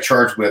short, he got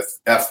charged with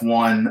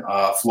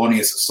F1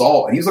 felonious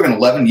assault, and he's looking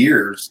 11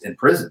 years in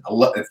prison.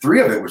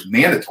 3 of it was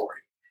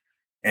mandatory.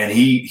 And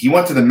he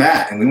went to the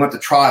mat, and we went to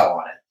trial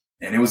on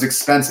it, and it was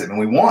expensive, and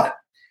we won.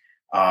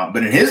 But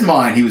in his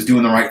mind, he was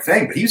doing the right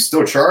thing, but he was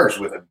still charged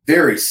with a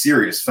very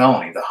serious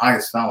felony, the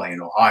highest felony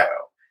in Ohio,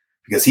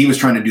 because he was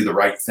trying to do the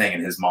right thing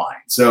in his mind.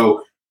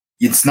 So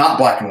it's not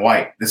black and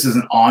white. This is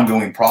an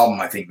ongoing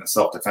problem, I think, in the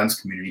self-defense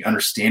community,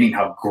 understanding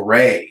how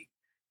gray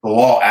the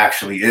law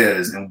actually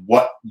is and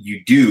what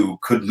you do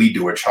could lead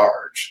to a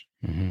charge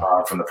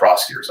from the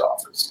prosecutor's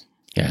office.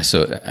 Yeah.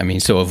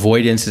 So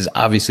avoidance is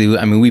obviously,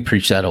 we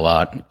preach that a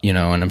lot, and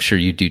I'm sure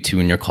you do too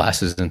in your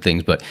classes and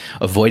things, but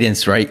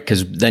avoidance, right?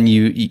 Because then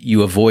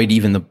you avoid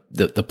even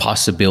the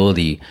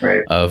possibility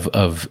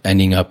of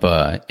ending up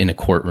in a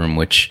courtroom,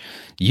 which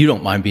you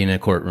don't mind being in a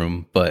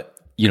courtroom, but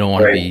you don't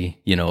want to be,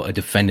 a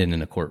defendant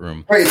in a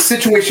courtroom. Right. It's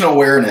situational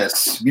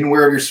awareness, being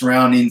aware of your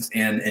surroundings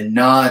and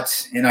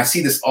I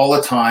see this all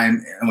the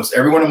time. Almost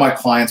every one of my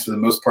clients, for the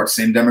most part,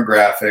 same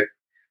demographic.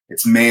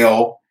 It's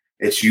male.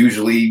 It's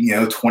usually,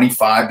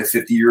 25 to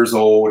 50 years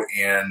old,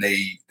 and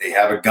they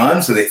have a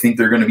gun. So they think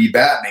they're going to be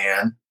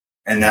Batman,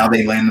 and now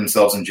they land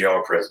themselves in jail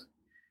or prison.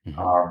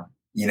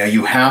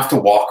 You have to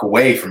walk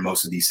away from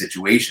most of these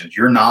situations.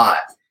 You're not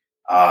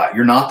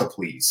the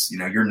police.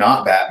 You're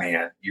not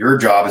Batman. Your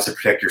job is to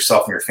protect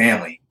yourself and your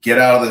family. Get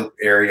out of the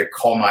area,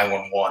 call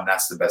 911.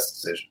 That's the best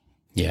decision.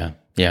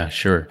 Yeah,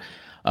 sure.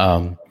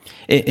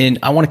 And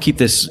I want to keep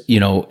this,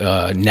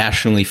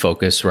 nationally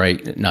focused,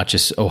 right? Not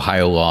just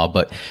Ohio law,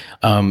 but,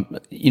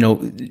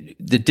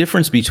 the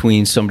difference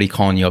between somebody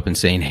calling you up and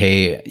saying,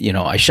 hey,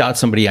 I shot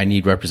somebody, I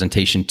need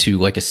representation, to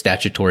like a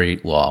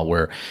statutory law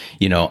where,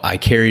 I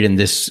carried in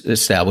this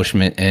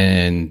establishment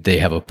and they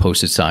have a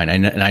posted sign.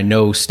 And I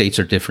know states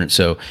are different.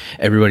 So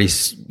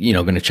everybody's,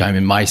 going to chime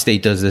in. My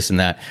state does this and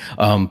that.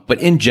 But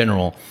in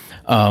general,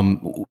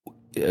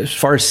 as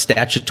far as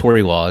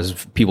statutory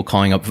laws, people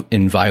calling up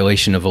in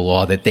violation of a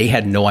law that they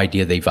had no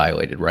idea they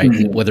violated, right?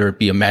 Whether it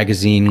be a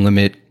magazine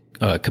limit,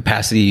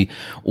 capacity,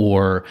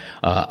 or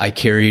I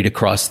carried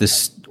across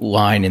this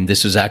line and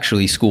this was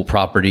actually school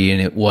property and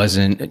it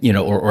wasn't,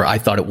 or I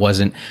thought it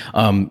wasn't.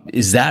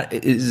 Is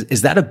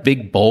that a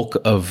big bulk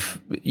of,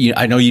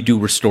 I know you do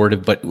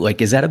restorative, but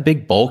like, is that a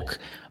big bulk?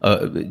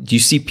 Do you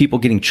see people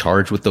getting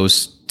charged with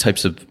those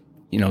types of,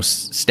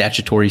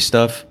 statutory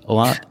stuff a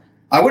lot?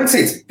 I wouldn't say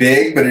it's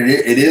big, but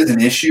it is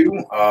an issue.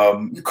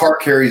 Car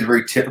carry is a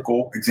very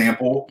typical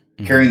example.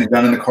 Mm-hmm. Carrying the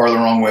gun in the car the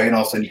wrong way, and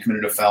all of a sudden you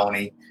committed a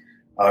felony.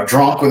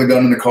 Drunk with a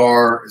gun in the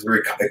car is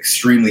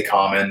extremely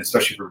common,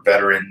 especially for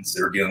veterans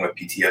that are dealing with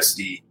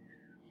PTSD.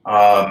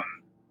 Car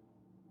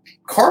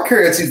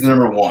carry, I'd say, is the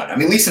number one. I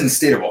mean, at least in the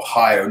state of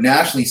Ohio,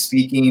 nationally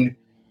speaking,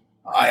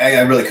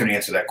 I really couldn't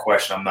answer that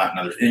question. I'm not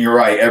another. And you're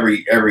right.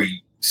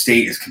 Every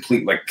state is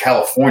complete. Like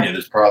California,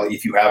 there's probably,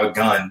 if you have a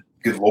gun,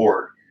 good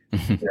Lord,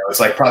 it's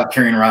like probably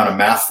carrying around a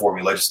math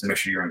formula just to make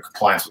sure you're in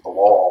compliance with the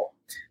law.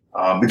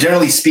 But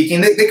generally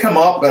speaking, they come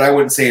up, but I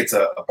wouldn't say it's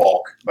a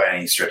bulk by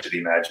any stretch of the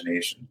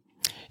imagination.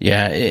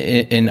 Yeah,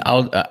 and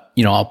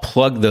I'll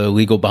plug the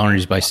Legal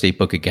Boundaries by State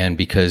book again,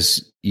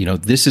 because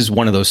this is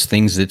one of those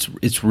things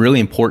it's really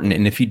important.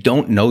 And if you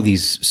don't know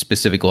these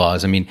specific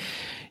laws, I mean,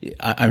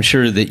 I'm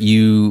sure that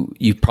you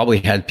probably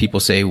had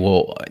people say,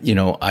 well,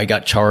 I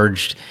got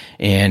charged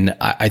and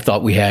I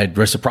thought we had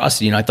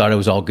reciprocity and I thought it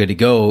was all good to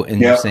go.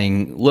 And they're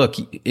saying, look,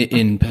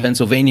 in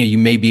Pennsylvania, you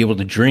may be able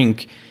to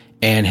drink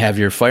and have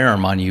your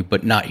firearm on you,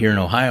 but not here in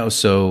Ohio.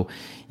 So,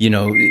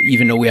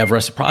 even though we have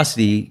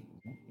reciprocity,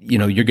 you're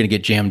going to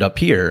get jammed up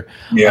here.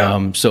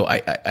 Yeah. So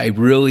I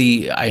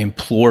really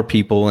implore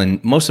people,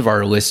 and most of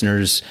our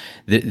listeners,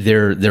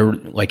 they're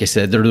like I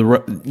said, they're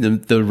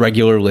the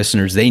regular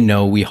listeners. They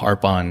know we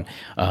harp on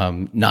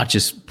not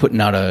just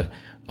putting out a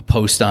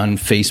post on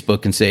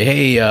Facebook and say,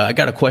 hey, I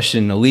got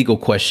a legal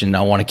question.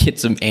 I want to get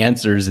some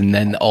answers. And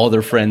then all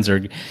their friends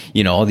are,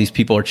 all these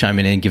people are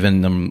chiming in,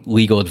 giving them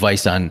legal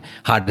advice on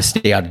how to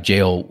stay out of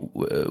jail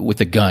with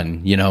a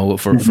gun,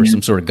 for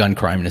some sort of gun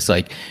crime. And it's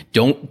like,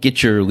 don't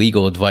get your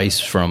legal advice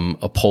from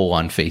a poll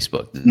on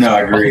Facebook. No,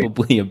 I agree.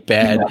 Probably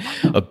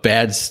a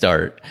bad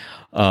start.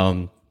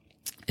 And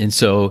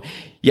so,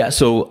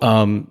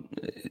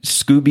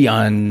 Scooby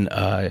on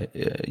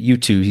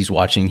YouTube, he's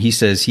watching. He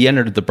says he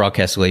entered the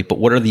broadcast late, but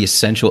what are the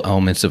essential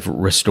elements of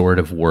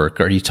restorative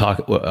work? Are you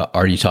talking about?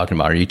 Are you talking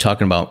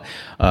about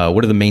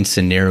what are the main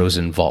scenarios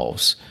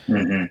involves?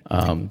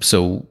 Mm-hmm.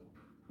 So,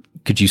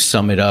 could you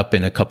sum it up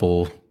in a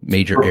couple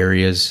major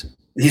areas?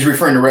 He's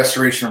referring to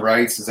restoration of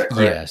rights. Is that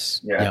correct?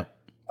 Yes. Yeah. Yep.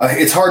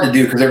 It's hard to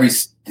do because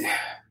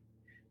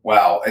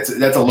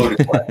that's a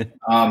loaded question.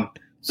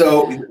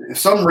 So if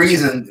some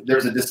reason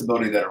there's a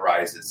disability that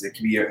arises, it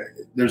can be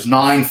there's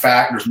nine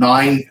things,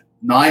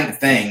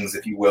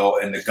 if you will,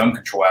 in the Gun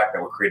Control Act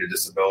that would create a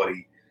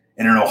disability.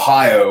 And in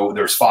Ohio,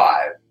 there's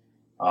 5.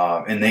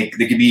 And it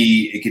could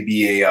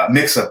be a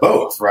mix of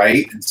both,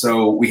 right? And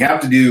so we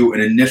have to do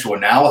an initial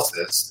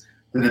analysis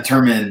to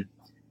determine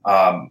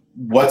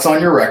what's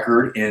on your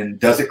record and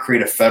does it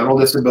create a federal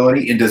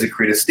disability and does it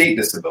create a state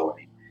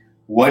disability?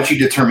 Once you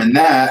determine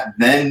that,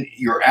 then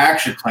your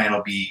action plan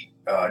will be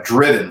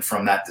driven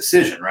from that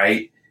decision,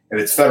 right? If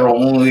it's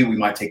federal only, we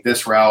might take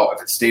this route.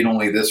 If it's state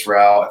only, this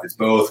route. If it's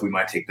both, we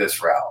might take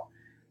this route.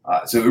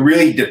 So it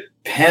really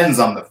depends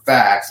on the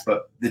facts,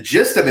 but the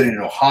gist of it in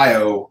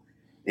Ohio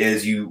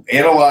is you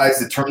analyze,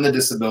 determine the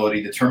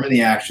disability, determine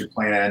the action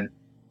plan,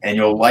 and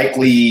you'll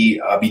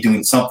likely be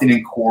doing something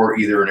in court,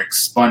 either an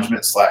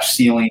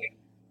expungement/sealing,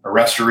 a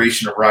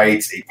restoration of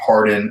rights, a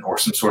pardon, or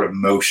some sort of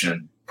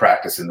motion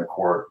practice in the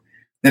court.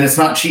 Then it's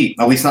not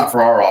cheap, at least not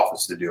for our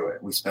office to do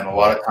it. We spend a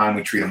lot of time.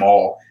 We treat them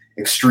all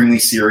extremely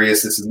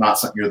serious. This is not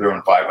something you're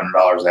throwing $500 at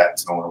and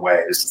it's going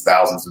away. This is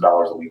thousands of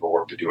dollars of legal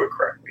work to do it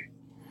correctly.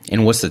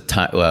 And what's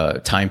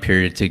the time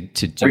period to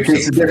do every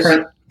case is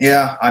different?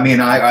 Yeah, I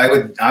mean,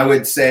 I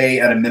would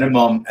say at a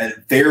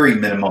very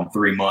minimum,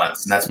 3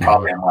 months, and that's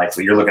probably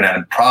unlikely. You're looking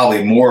at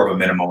probably more of a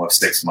minimum of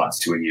 6 months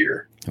to a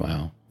year.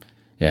 Wow,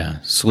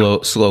 yeah,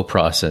 slow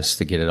process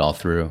to get it all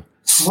through.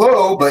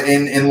 Slow, but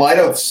in light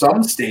of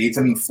some states,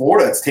 I mean,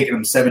 Florida, it's taken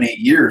them 7-8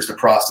 years to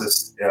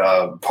process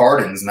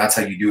pardons, and that's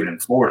how you do it in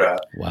Florida.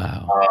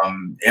 Wow.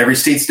 Every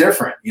state's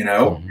different,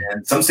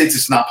 and some states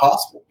it's not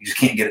possible. You just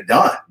can't get it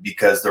done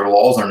because their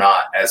laws are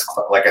not as,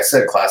 like I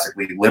said,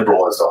 classically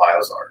liberal as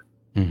Ohio's are.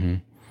 Mm-hmm.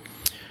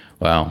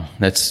 Wow,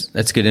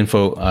 that's good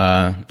info,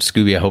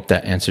 Scooby. I hope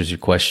that answers your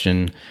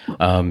question.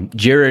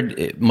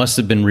 Jared must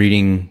have been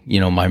reading,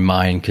 my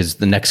mind, because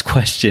the next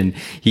question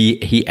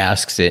he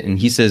asks it, and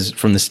he says,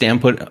 from the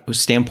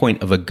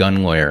standpoint of a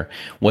gun lawyer,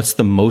 what's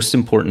the most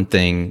important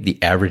thing the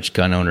average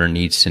gun owner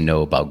needs to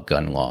know about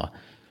gun law?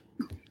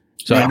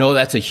 So I know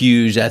that's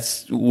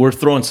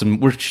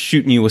we're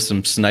shooting you with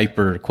some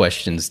sniper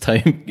questions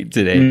today.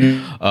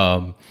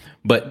 Mm-hmm.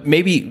 But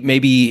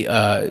maybe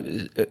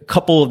a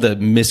couple of the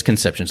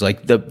misconceptions,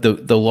 like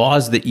the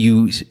laws that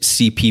you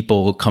see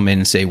people come in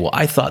and say, well,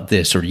 I thought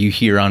this, or you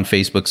hear on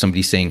Facebook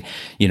somebody saying,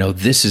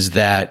 this is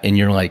that, and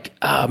you're like,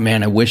 oh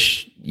man, I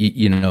wish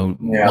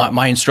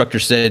my instructor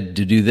said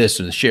to do this,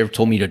 or the sheriff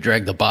told me to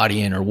drag the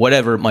body in, or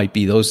whatever it might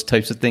be, those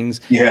types of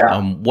things.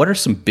 Yeah. What are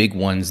some big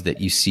ones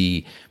that you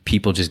see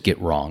people just get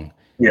wrong?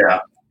 Yeah.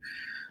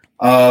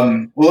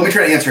 Well, let me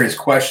try to answer his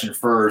question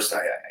first.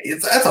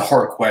 That's a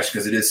hard question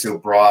because it is so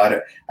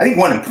broad. I think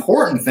one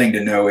important thing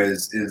to know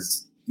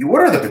is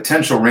what are the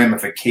potential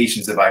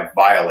ramifications if I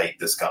violate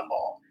this gun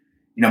law?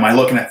 Am I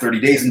looking at 30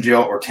 days in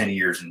jail or 10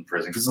 years in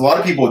prison? Because a lot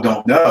of people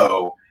don't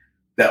know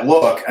that.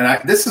 Look,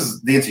 and this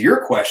is the answer to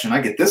your question.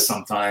 I get this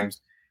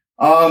sometimes.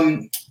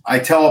 I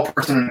tell a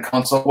person in a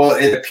consult, well,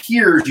 it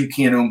appears you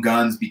can't own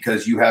guns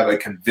because you have a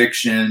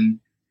conviction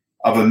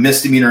of a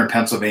misdemeanor in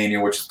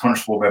Pennsylvania, which is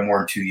punishable by more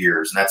than 2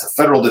 years. And that's a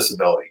federal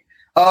disability.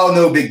 Oh,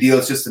 no big deal.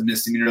 It's just a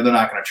misdemeanor. They're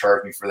not going to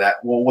charge me for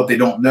that. Well, what they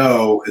don't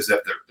know is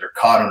that they're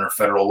caught under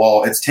federal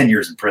law. It's 10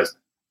 years in prison.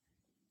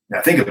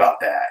 Now think about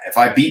that. If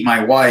I beat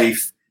my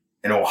wife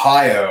in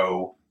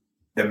Ohio,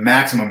 the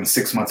maximum is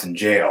 6 months in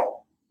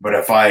jail. But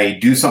if I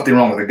do something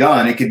wrong with a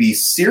gun, it could be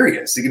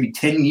serious. It could be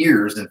 10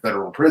 years in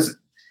federal prison.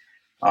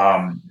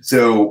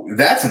 So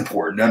that's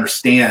important to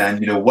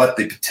understand, what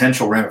the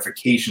potential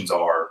ramifications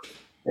are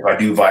if I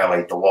do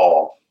violate the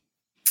law.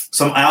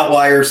 Some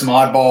outliers, some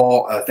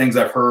oddball things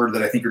I've heard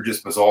that I think are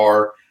just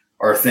bizarre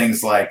are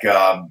things like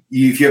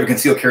if you have a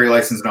concealed carry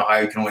license in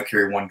Ohio, you can only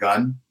carry one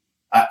gun.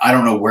 I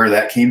don't know where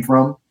that came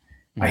from.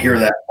 I hear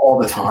that all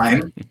the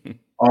time.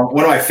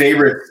 One of my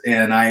favorites,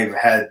 and I've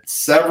had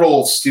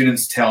several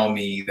students tell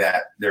me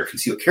that their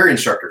concealed carry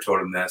instructor told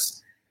them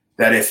this,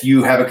 that if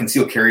you have a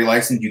concealed carry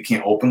license, you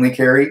can't openly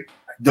carry.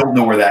 I don't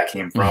know where that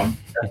came from.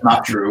 That's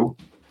not true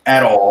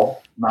at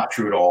all. Not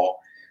true at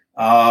all.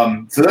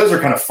 So those are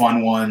kind of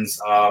fun ones.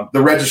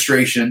 The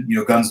registration,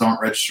 guns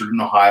aren't registered in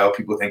Ohio.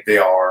 People think they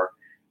are.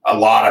 A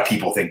lot of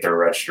people think they're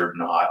registered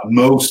in Ohio.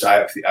 Most,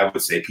 I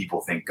would say,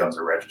 people think guns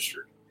are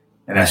registered,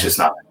 and that's just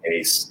not the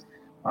case.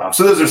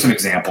 So those are some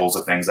examples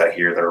of things I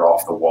hear that are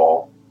off the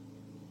wall.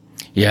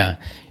 Yeah.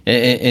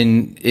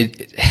 And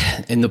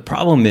the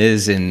problem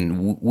is,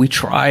 and we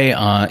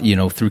try,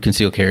 through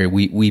concealed carry,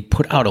 we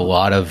put out a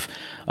lot of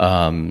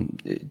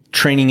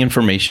training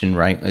information,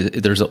 right?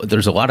 There's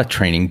a lot of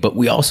training, but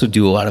we also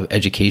do a lot of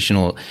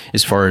educational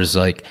as far as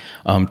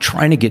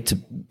trying to get to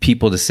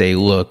people to say,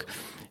 look,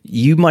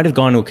 you might have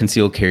gone to a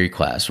concealed carry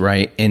class,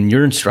 right? And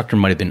your instructor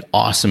might have been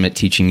awesome at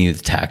teaching you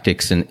the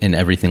tactics and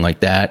everything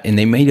like that. And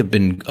they may have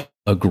been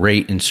a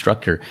great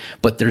instructor,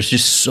 but there's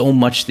just so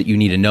much that you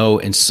need to know.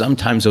 And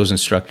sometimes those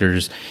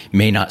instructors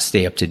may not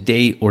stay up to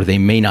date, or they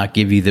may not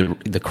give you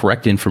the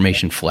correct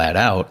information flat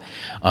out.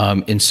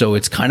 And so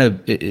it's kind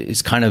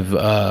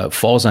of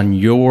falls on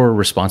your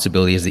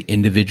responsibility as the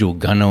individual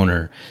gun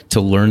owner to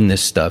learn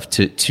this stuff,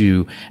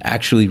 to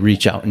actually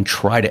reach out and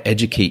try to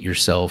educate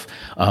yourself.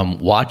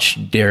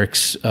 Watch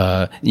Derek's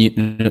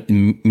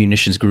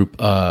Munitions Group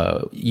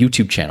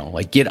YouTube channel.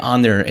 Get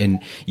on there,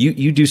 and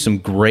you do some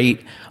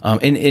great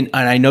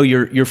and I know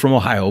you're from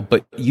Ohio,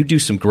 but you do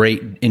some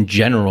great in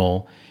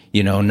general,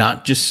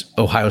 not just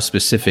Ohio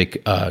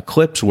specific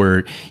clips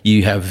where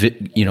you have,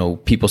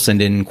 people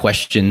send in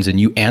questions and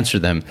you answer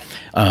them.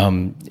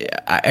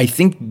 I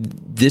think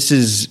this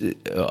is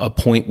a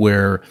point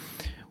where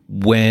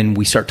when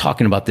we start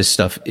talking about this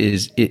stuff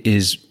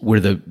is where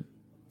the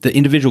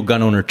individual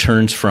gun owner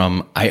turns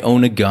from, I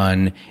own a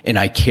gun and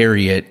I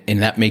carry it, and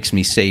that makes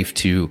me safe,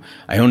 to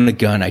I own a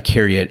gun, I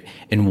carry it,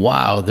 and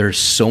wow, there's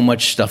so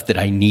much stuff that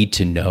I need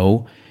to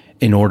know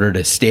in order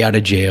to stay out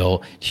of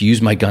jail, to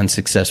use my gun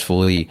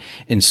successfully.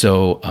 And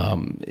so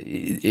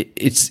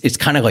it's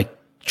kind of like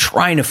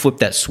trying to flip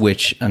that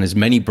switch on as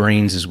many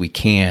brains as we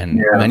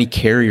can, many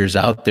carriers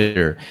out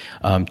there,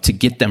 to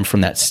get them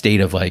from that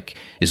state of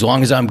as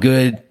long as I'm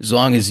good, as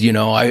long as,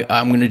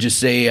 I'm going to just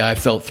say I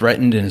felt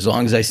threatened, and as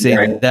long as I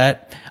say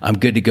that, I'm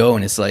good to go.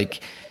 And it's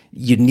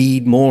you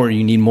need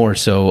more.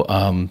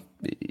 So,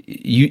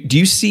 do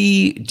you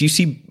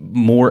see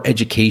more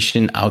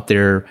education out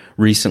there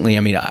recently?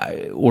 I mean,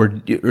 or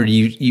do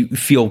you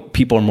feel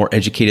people are more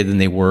educated than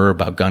they were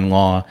about gun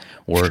law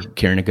or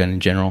carrying a gun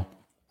in general?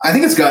 I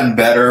think it's gotten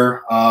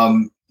better.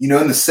 In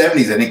the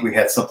 70s, I think we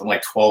had something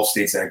like 12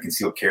 states that had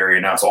concealed carry,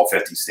 and now it's all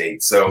 50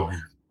 states. So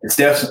it's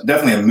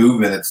definitely a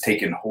movement that's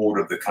taken hold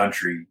of the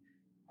country.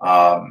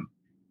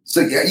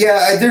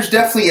 There's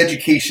definitely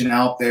education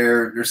out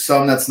there. There's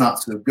some that's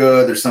not so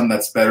good. There's some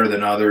that's better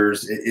than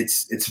others.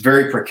 It's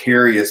very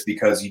precarious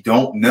because you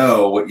don't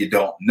know what you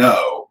don't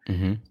know.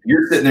 Mm-hmm.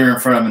 You're sitting there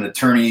in front of an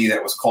attorney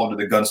that was called to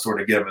the gun store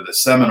to give a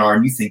seminar,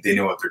 and you think they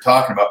know what they're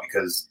talking about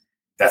because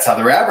that's how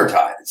they're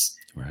advertised.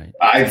 Right.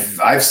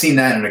 I've seen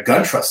that in a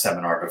gun trust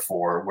seminar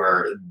before,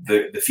 where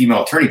the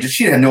female attorney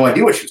she had no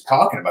idea what she was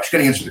talking about. She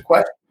couldn't answer the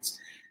questions.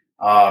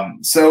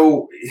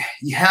 So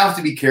you have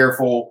to be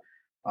careful.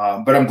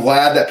 But I'm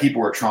glad that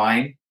people are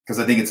trying, because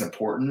I think it's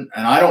important.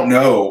 And I don't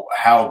know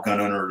how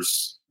gun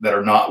owners that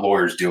are not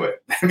lawyers do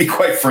it. To be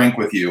quite frank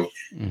with you.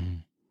 Mm-hmm.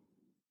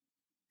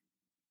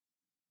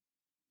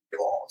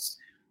 Laws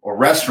or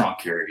restaurant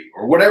carry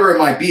or whatever it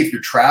might be, if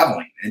you're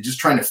traveling and just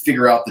trying to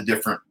figure out the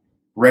different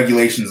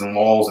regulations and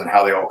laws and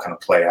how they all kind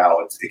of play out,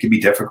 it can be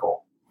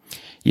difficult.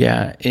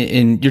 Yeah,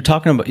 and you're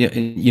talking about,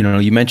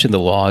 you mentioned the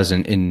laws,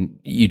 and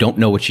you don't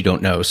know what you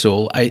don't know.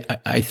 So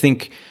I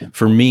think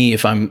for me,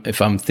 if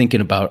I'm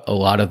thinking about a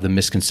lot of the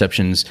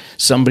misconceptions,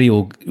 somebody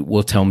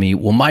will tell me,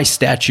 well, my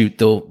statute,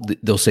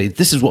 they'll say,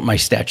 this is what my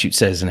statute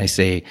says, and I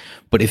say,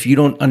 but if you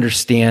don't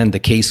understand the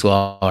case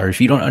law, or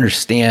if you don't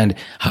understand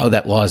how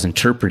that law is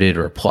interpreted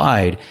or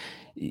applied,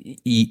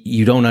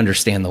 you don't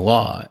understand the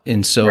law.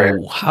 And so Right.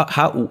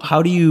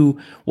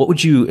 what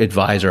would you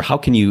advise, or how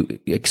can you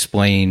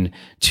explain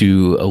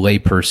to a lay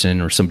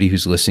person or somebody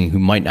who's listening who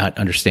might not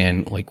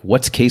understand, like,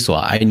 what's case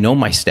law? I know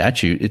my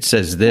statute, it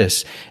says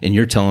this, and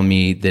you're telling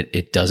me that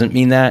it doesn't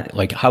mean that.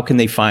 Like, how can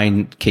they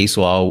find case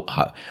law?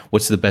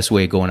 What's the best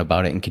way of going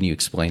about it? And can you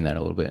explain that a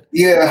little bit?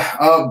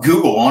 Yeah.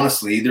 Google,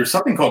 honestly, there's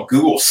something called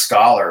Google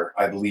Scholar,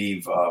 I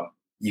believe.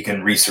 You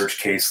can research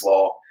case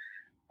law.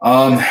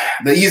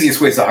 The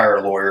easiest way is to hire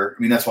a lawyer. I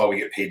mean, that's why we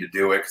get paid to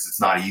do it, because it's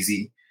not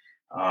easy.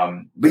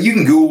 But you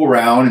can Google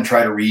around and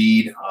try to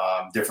read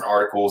different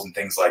articles and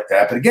things like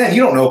that. But again,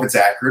 you don't know if it's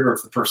accurate or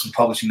if the person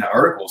publishing that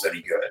article is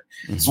any good.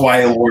 That's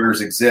why lawyers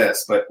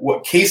exist. But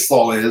what case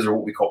law is, or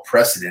what we call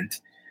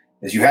precedent,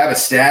 is you have a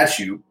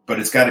statute, but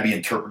it's got to be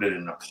interpreted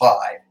and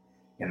applied.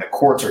 And the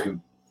courts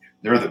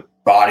they're the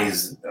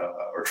bodies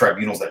or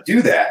tribunals that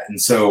do that.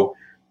 And so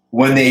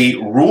when they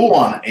rule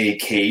on a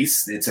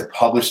case, it's a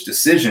published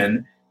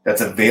decision that's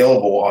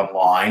available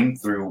online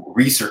through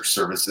research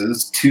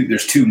services.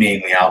 There's two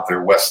namely out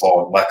there,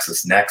 Westlaw and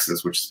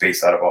LexisNexis, which is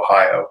based out of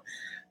Ohio.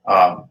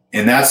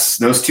 And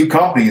those two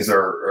companies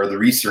are the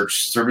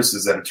research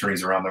services that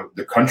attorneys around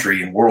the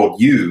country and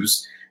world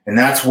use. And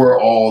that's where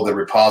all the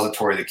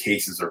repository of the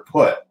cases are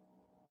put.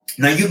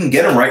 Now, you can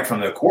get them right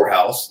from the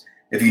courthouse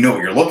if you know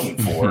what you're looking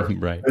for.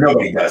 Right. But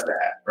nobody does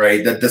that,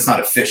 right? That's not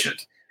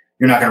efficient.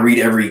 You're not going to read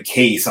every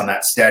case on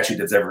that statute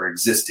that's ever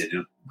existed.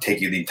 It'll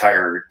take you the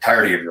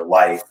entirety of your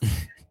life.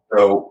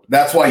 So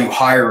that's why you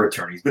hire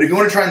attorneys. But if you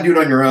want to try and do it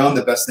on your own,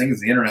 the best thing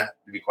is the internet,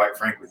 to be quite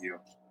frank with you.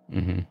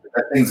 Mm-hmm. The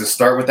best thing is to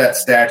start with that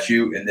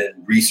statute and then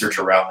research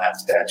around that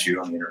statute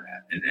on the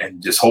internet.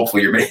 And just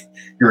hopefully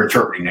you're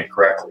interpreting it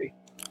correctly.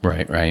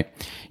 Right.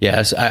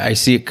 Yes, I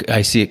see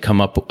it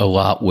come up a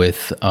lot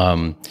with,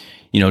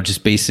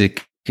 just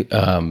basic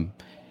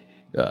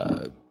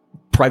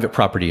private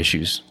property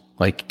issues.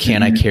 Like,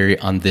 can I carry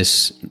on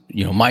this?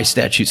 My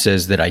statute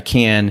says that I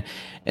can,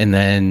 and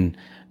then,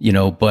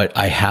 but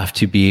I have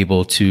to be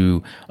able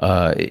to,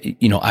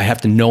 I have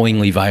to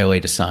knowingly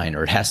violate a sign,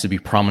 or it has to be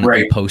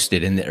prominently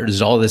posted. And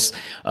there's all this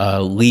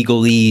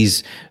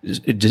legalese,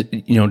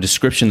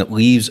 description that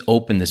leaves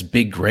open this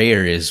big gray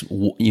areas.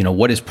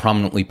 What is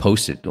prominently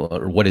posted,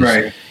 or what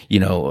is,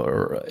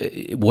 or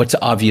what's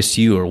obvious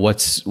to you, or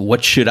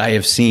what should I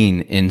have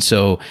seen? And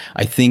so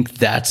I think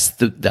that's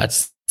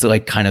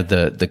like kind of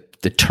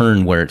the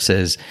turn where it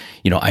says,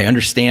 I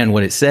understand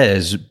what it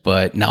says,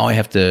 but now I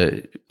have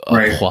to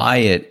apply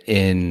it.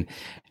 And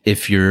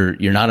if you're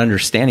not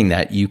understanding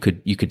that, you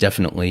could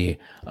definitely,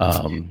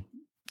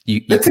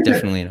 you could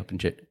definitely end up in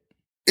jail.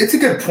 It's a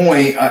good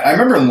point. I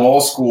remember in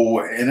law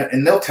school,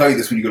 and they'll tell you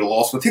this when you go to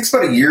law school, it takes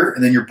about a year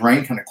and then your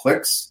brain kind of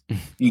clicks.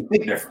 You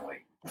think differently.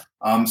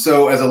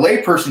 So as a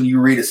layperson, you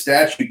read a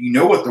statute, you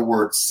know what the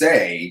words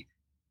say,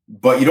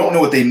 but you don't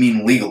know what they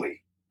mean legally.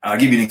 I'll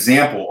give you an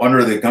example.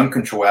 Under the Gun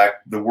Control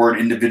Act, the word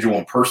individual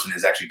and person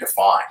is actually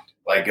defined.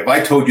 Like, if I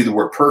told you the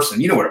word person,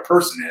 you know what a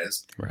person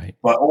is, right?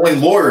 But only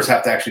lawyers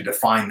have to actually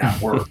define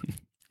that word,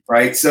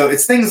 right? So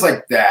it's things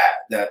like that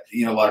a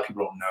lot of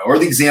people don't know. Or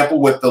the example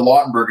with the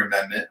Lautenberg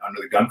Amendment under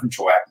the Gun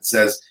Control Act, it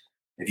says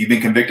if you've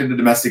been convicted of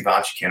domestic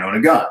violence, you can't own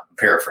a gun. I'm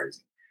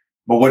paraphrasing.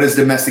 But what is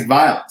domestic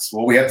violence?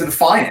 Well, we have to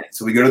define it.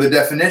 So we go to the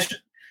definition.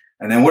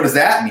 And then what does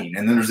that mean?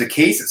 And then there's a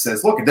case that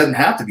says, look, it doesn't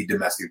have to be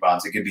domestic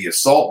violence. It could be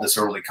assault,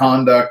 disorderly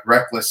conduct,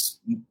 reckless,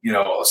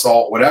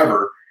 assault,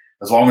 whatever.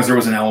 As long as there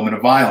was an element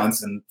of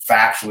violence and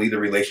factually the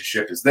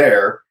relationship is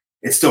there,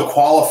 it still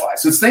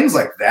qualifies. So it's things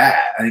like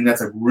that. I think that's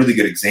a really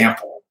good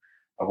example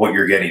of what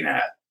you're getting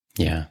at.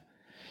 Yeah.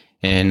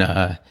 And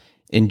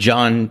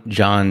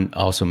John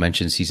also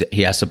mentions,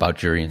 he asks about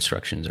jury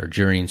instructions. Are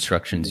jury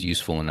instructions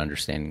useful in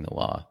understanding the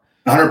law?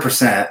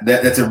 100%.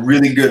 That's a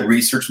really good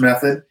research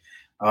method.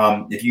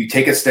 If you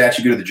take a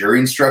statute, go to the jury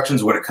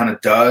instructions, what it kind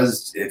of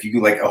does, if you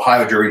do like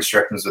Ohio jury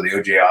instructions or the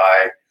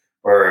OJI,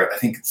 or I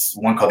think it's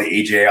one called the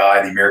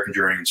AJI, the American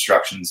Jury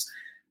Instructions.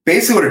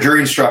 Basically what a jury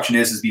instruction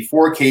is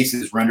before a case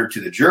is rendered to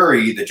the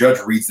jury, the judge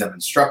reads them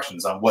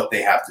instructions on what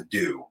they have to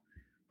do,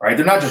 right?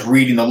 They're not just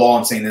reading the law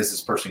and saying, is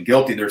this person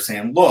guilty? They're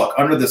saying, look,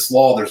 under this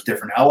law, there's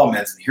different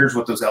elements, and here's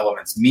what those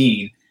elements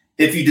mean.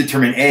 If you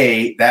determine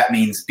A, that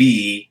means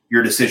B,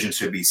 your decision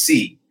should be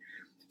C.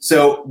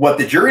 So what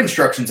the jury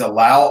instructions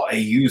allow a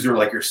user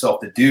like yourself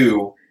to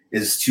do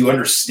is to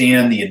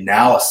understand the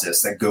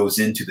analysis that goes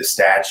into the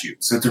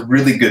statute. So it's a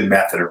really good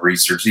method of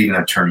research. Even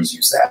attorneys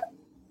use that.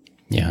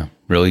 Yeah,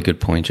 really good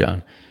point,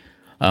 John.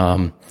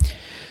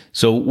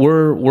 So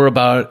we're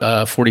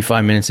about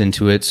 45 minutes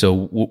into it,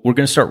 so we're going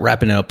to start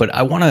wrapping it up. But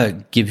I want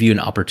to give you an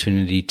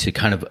opportunity to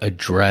kind of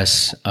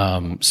address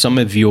some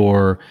of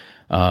your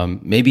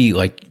maybe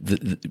like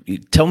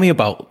tell me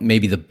about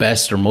maybe the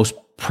best or most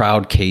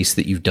proud case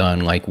that you've done,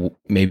 like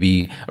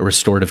maybe a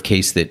restorative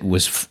case that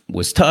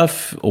was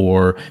tough,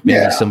 or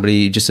maybe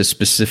somebody, just a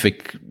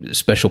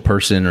special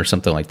person or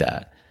something like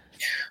that.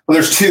 Well,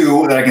 there's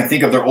two that I can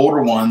think of. They're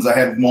older ones. I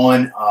had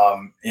one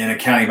in a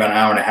county about an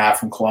hour and a half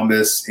from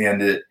Columbus,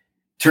 and it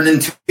turned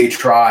into a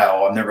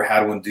trial. I've never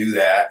had one do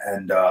that.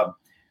 And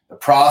the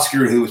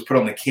prosecutor who was put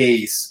on the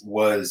case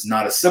was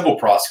not a civil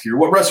prosecutor.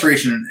 What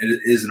restoration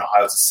is in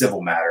Ohio is a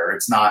civil matter.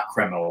 It's not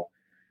criminal.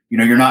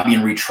 You're not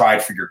being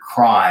retried for your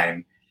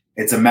crime.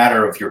 It's a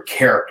matter of your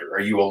character. Are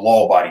you a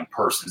law-abiding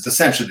person? It's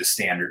essentially the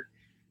standard.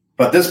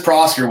 But this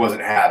prosecutor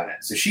wasn't having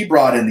it. So she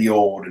brought in the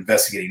old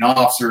investigating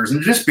officers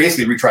and just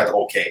basically retried the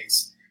whole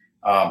case.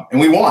 And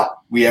we won.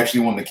 We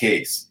actually won the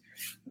case.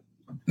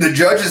 The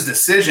judge's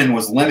decision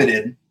was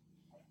limited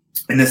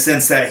in the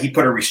sense that he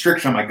put a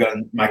restriction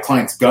on my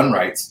client's gun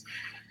rights.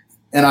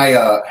 And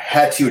I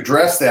had to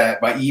address that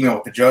by email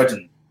with the judge.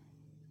 And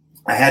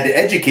I had to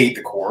educate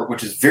the court,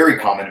 which is very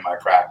common in my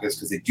practice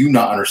because they do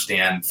not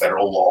understand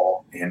federal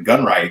law and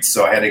gun rights.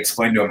 So I had to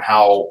explain to them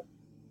how,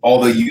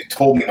 although you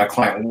told me my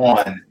client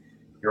won,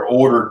 your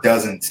order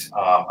doesn't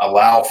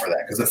allow for that,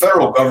 because the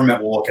federal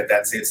government will look at that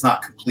and say it's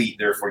not complete,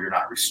 therefore you're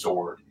not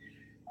restored.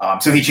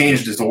 So he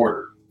changed his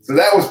order. So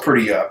that was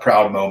pretty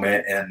proud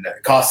moment, and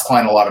it cost the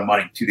client a lot of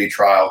money, 2-day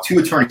trial. 2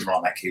 attorneys were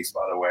on that case,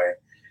 by the way.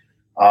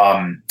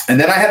 And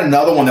then I had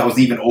another one that was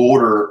even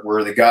older,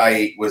 where the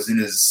guy was in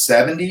his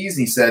 70s. And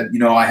he said,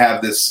 I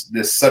have this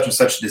such and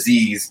such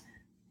disease.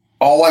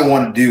 All I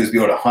want to do is be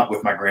able to hunt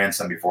with my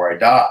grandson before I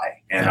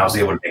die. And I was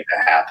able to make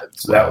that happen.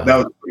 So that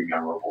was pretty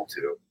memorable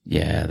too.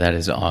 Yeah, that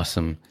is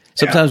awesome.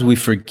 Sometimes we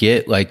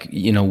forget, like,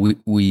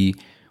 we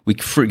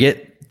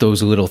forget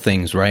those little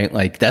things, right?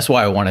 Like, that's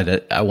why I wanted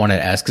to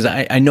ask,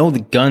 because I know the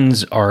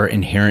guns are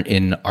inherent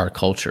in our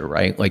culture,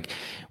 right? Like,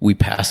 we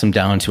pass them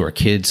down to our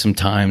kids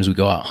sometimes, we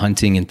go out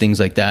hunting and things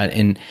like that.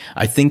 And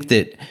I think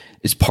that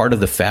it's part of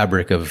the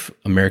fabric of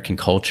American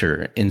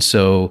culture. And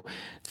so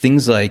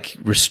things like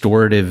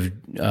restorative,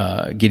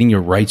 getting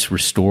your rights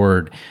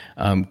restored,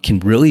 can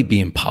really be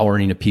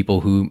empowering to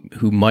people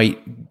who might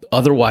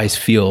otherwise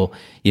feel,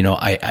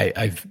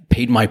 I've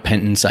paid my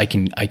penance, I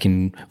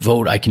can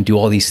vote, I can do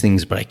all these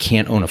things, but I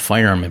can't own a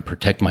firearm and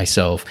protect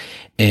myself.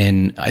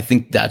 And I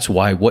think that's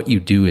why what you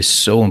do is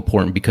so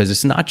important, because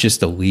it's not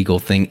just a legal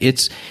thing.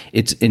 It's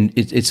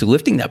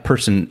lifting that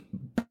person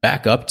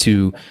back up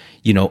to,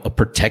 a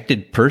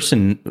protected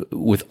person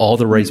with all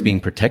the rights being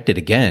protected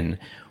again,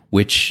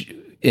 which,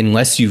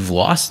 unless you've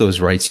lost those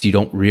rights, you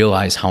don't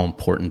realize how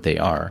important they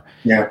are.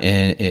 Yeah.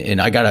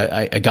 And I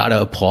gotta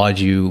applaud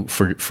you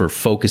for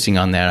focusing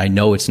on that. I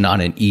know it's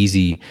not an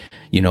easy,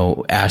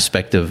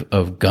 aspect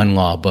of gun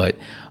law, but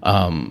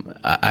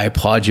I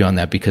applaud you on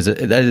that, because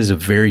that is a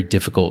very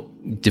difficult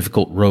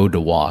road to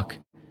walk.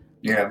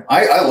 Yeah,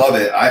 I love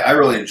it. I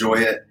really enjoy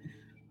it.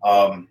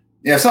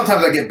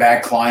 Sometimes I get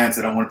bad clients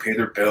that don't want to pay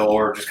their bill,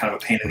 or just kind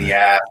of a pain in the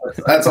ass.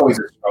 That's always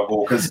a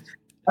struggle, because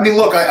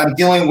look, I'm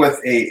dealing with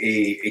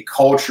a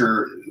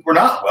culture. We're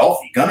not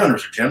wealthy. Gun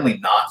owners are generally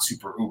not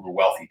super uber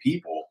wealthy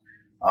people.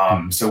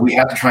 So we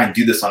have to try and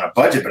do this on a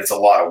budget, but it's a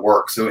lot of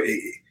work. So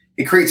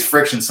it creates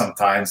friction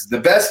sometimes. The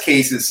best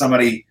case is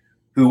somebody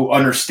who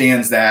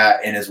understands that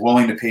and is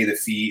willing to pay the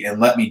fee and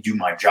let me do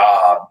my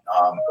job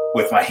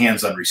with my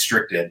hands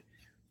unrestricted.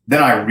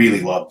 Then I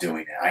really love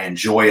doing it. I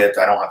enjoy it.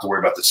 I don't have to worry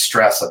about the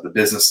stress of the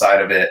business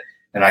side of it,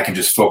 and I can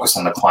just focus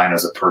on the client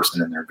as a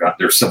person and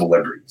their civil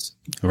liberties.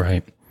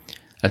 Right.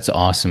 That's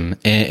awesome.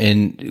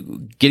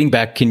 And getting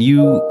back, can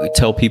you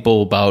tell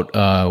people about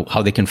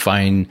how they can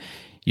find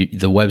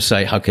the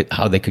website,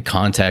 how they could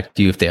contact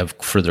you if they have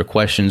further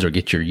questions, or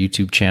get your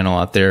YouTube channel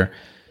out there?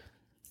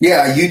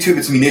 Yeah, YouTube,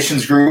 it's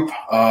Munitions Group.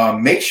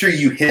 Make sure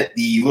you hit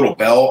the little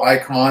bell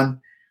icon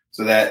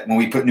so that when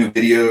we put new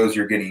videos,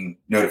 you're getting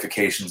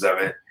notifications of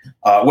it.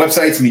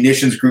 Website's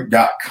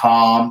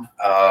munitionsgroup.com.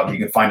 You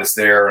can find us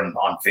there, and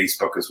on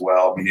Facebook as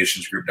well,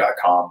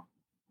 munitionsgroup.com.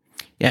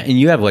 Yeah, and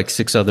you have like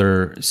six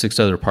other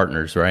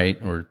partners,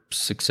 right? Or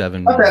 6,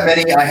 7? Not that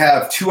many. I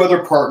have 2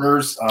 other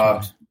partners.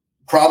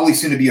 Probably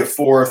soon to be a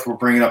 4th. We're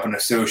bringing up an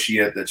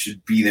associate that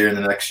should be there in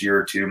the next year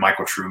or 2.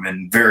 Michael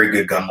Truman, very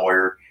good gun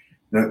lawyer.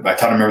 I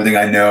taught him everything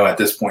I know. At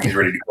this point, he's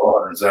ready to go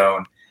on his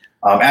own.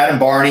 Adam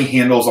Barney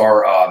handles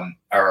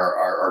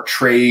our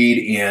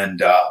trade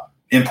and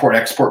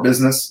import-export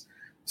business.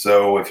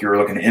 So if you're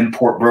looking to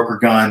import broker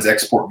guns,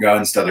 export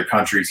guns to other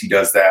countries, he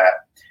does that.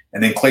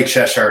 And then Clay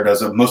Cheshire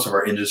does most of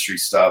our industry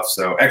stuff.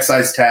 So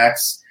excise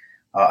tax,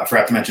 I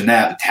forgot to mention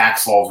that. The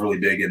tax law is really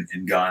big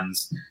in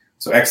guns.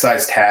 So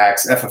excise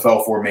tax,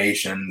 FFL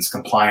formations,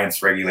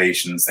 compliance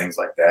regulations, things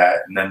like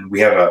that. And then we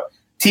have a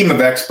team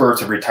of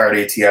experts of retired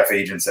ATF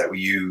agents that we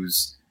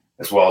use,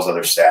 as well as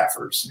other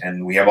staffers.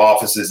 And we have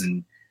offices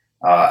in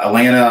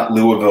Atlanta,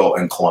 Louisville,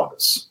 and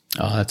Columbus.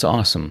 Oh, that's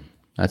awesome.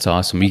 That's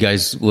awesome. You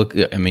guys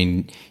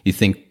you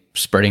think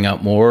spreading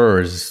out more,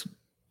 or is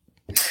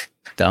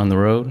down the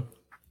road?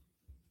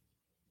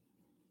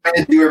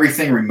 Trying to do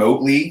everything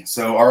remotely.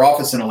 So our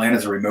office in Atlanta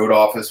is a remote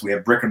office. We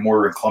have brick and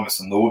mortar in Columbus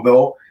and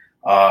Louisville.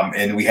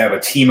 And we have a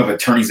team of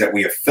attorneys that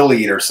we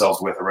affiliate ourselves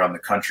with around the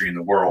country and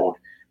the world.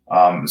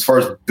 As far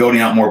as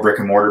building out more brick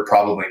and mortar,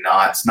 probably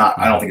not. It's not.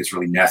 I don't think it's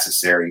really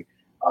necessary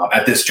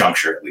at this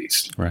juncture, at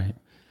least. Right.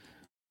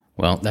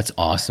 Well, that's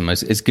awesome.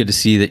 It's good to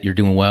see that you're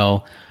doing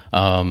well.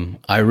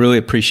 I really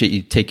appreciate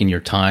you taking your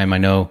time. I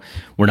know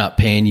we're not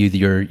paying you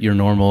your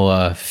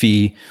normal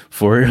fee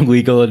for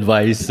legal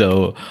advice,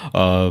 so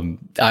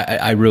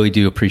I really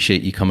do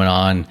appreciate you coming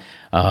on.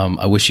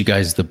 I wish you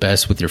guys the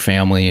best with your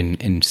family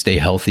and stay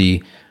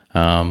healthy.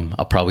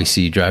 I'll probably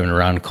see you driving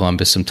around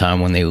Columbus sometime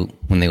when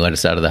they let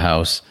us out of the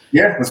house.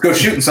 Yeah, let's go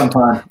shooting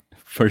sometime.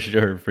 For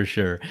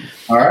sure.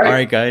 All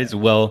right, guys.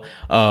 Well,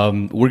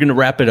 we're going to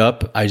wrap it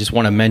up. I just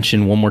want to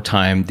mention one more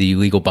time the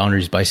Legal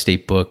Boundaries by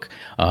State book.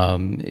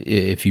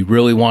 If you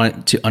really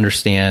want to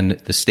understand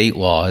the state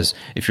laws,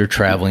 if you're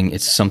traveling,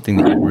 it's something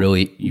that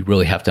you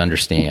really have to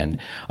understand,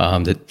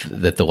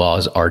 that the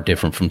laws are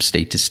different from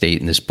state to state,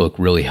 and this book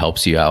really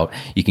helps you out.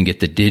 You can get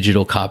the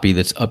digital copy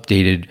that's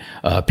updated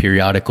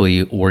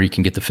periodically, or you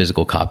can get the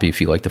physical copy. If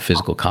you like the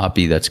physical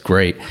copy, that's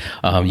great.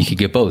 You can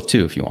get both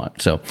too if you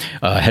want. So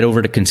head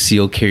over to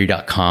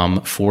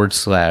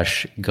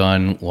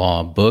concealcarry.com/gun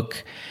law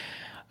book.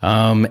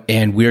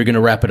 And we're going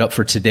to wrap it up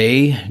for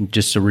today.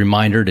 Just a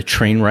reminder to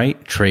train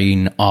right,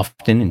 train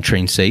often, and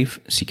train safe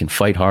so you can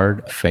fight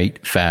hard,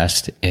 fight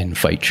fast, and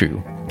fight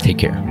true. Take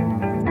care.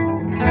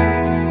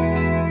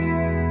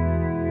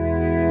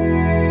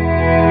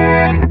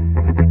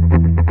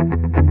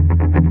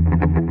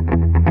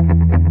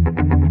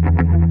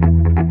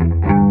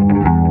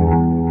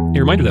 A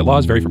reminder that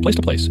laws vary from place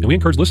to place, and we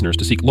encourage listeners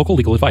to seek local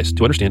legal advice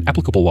to understand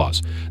applicable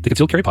laws. The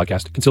Concealed Carry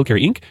Podcast, Concealed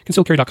Carry Inc.,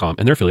 ConcealedCarry.com,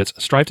 and their affiliates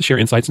strive to share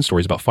insights and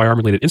stories about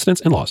firearm-related incidents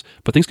and laws,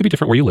 but things could be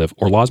different where you live,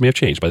 or laws may have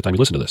changed by the time you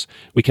listen to this.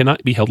 We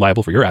cannot be held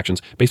liable for your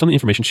actions based on the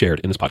information shared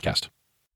in this podcast.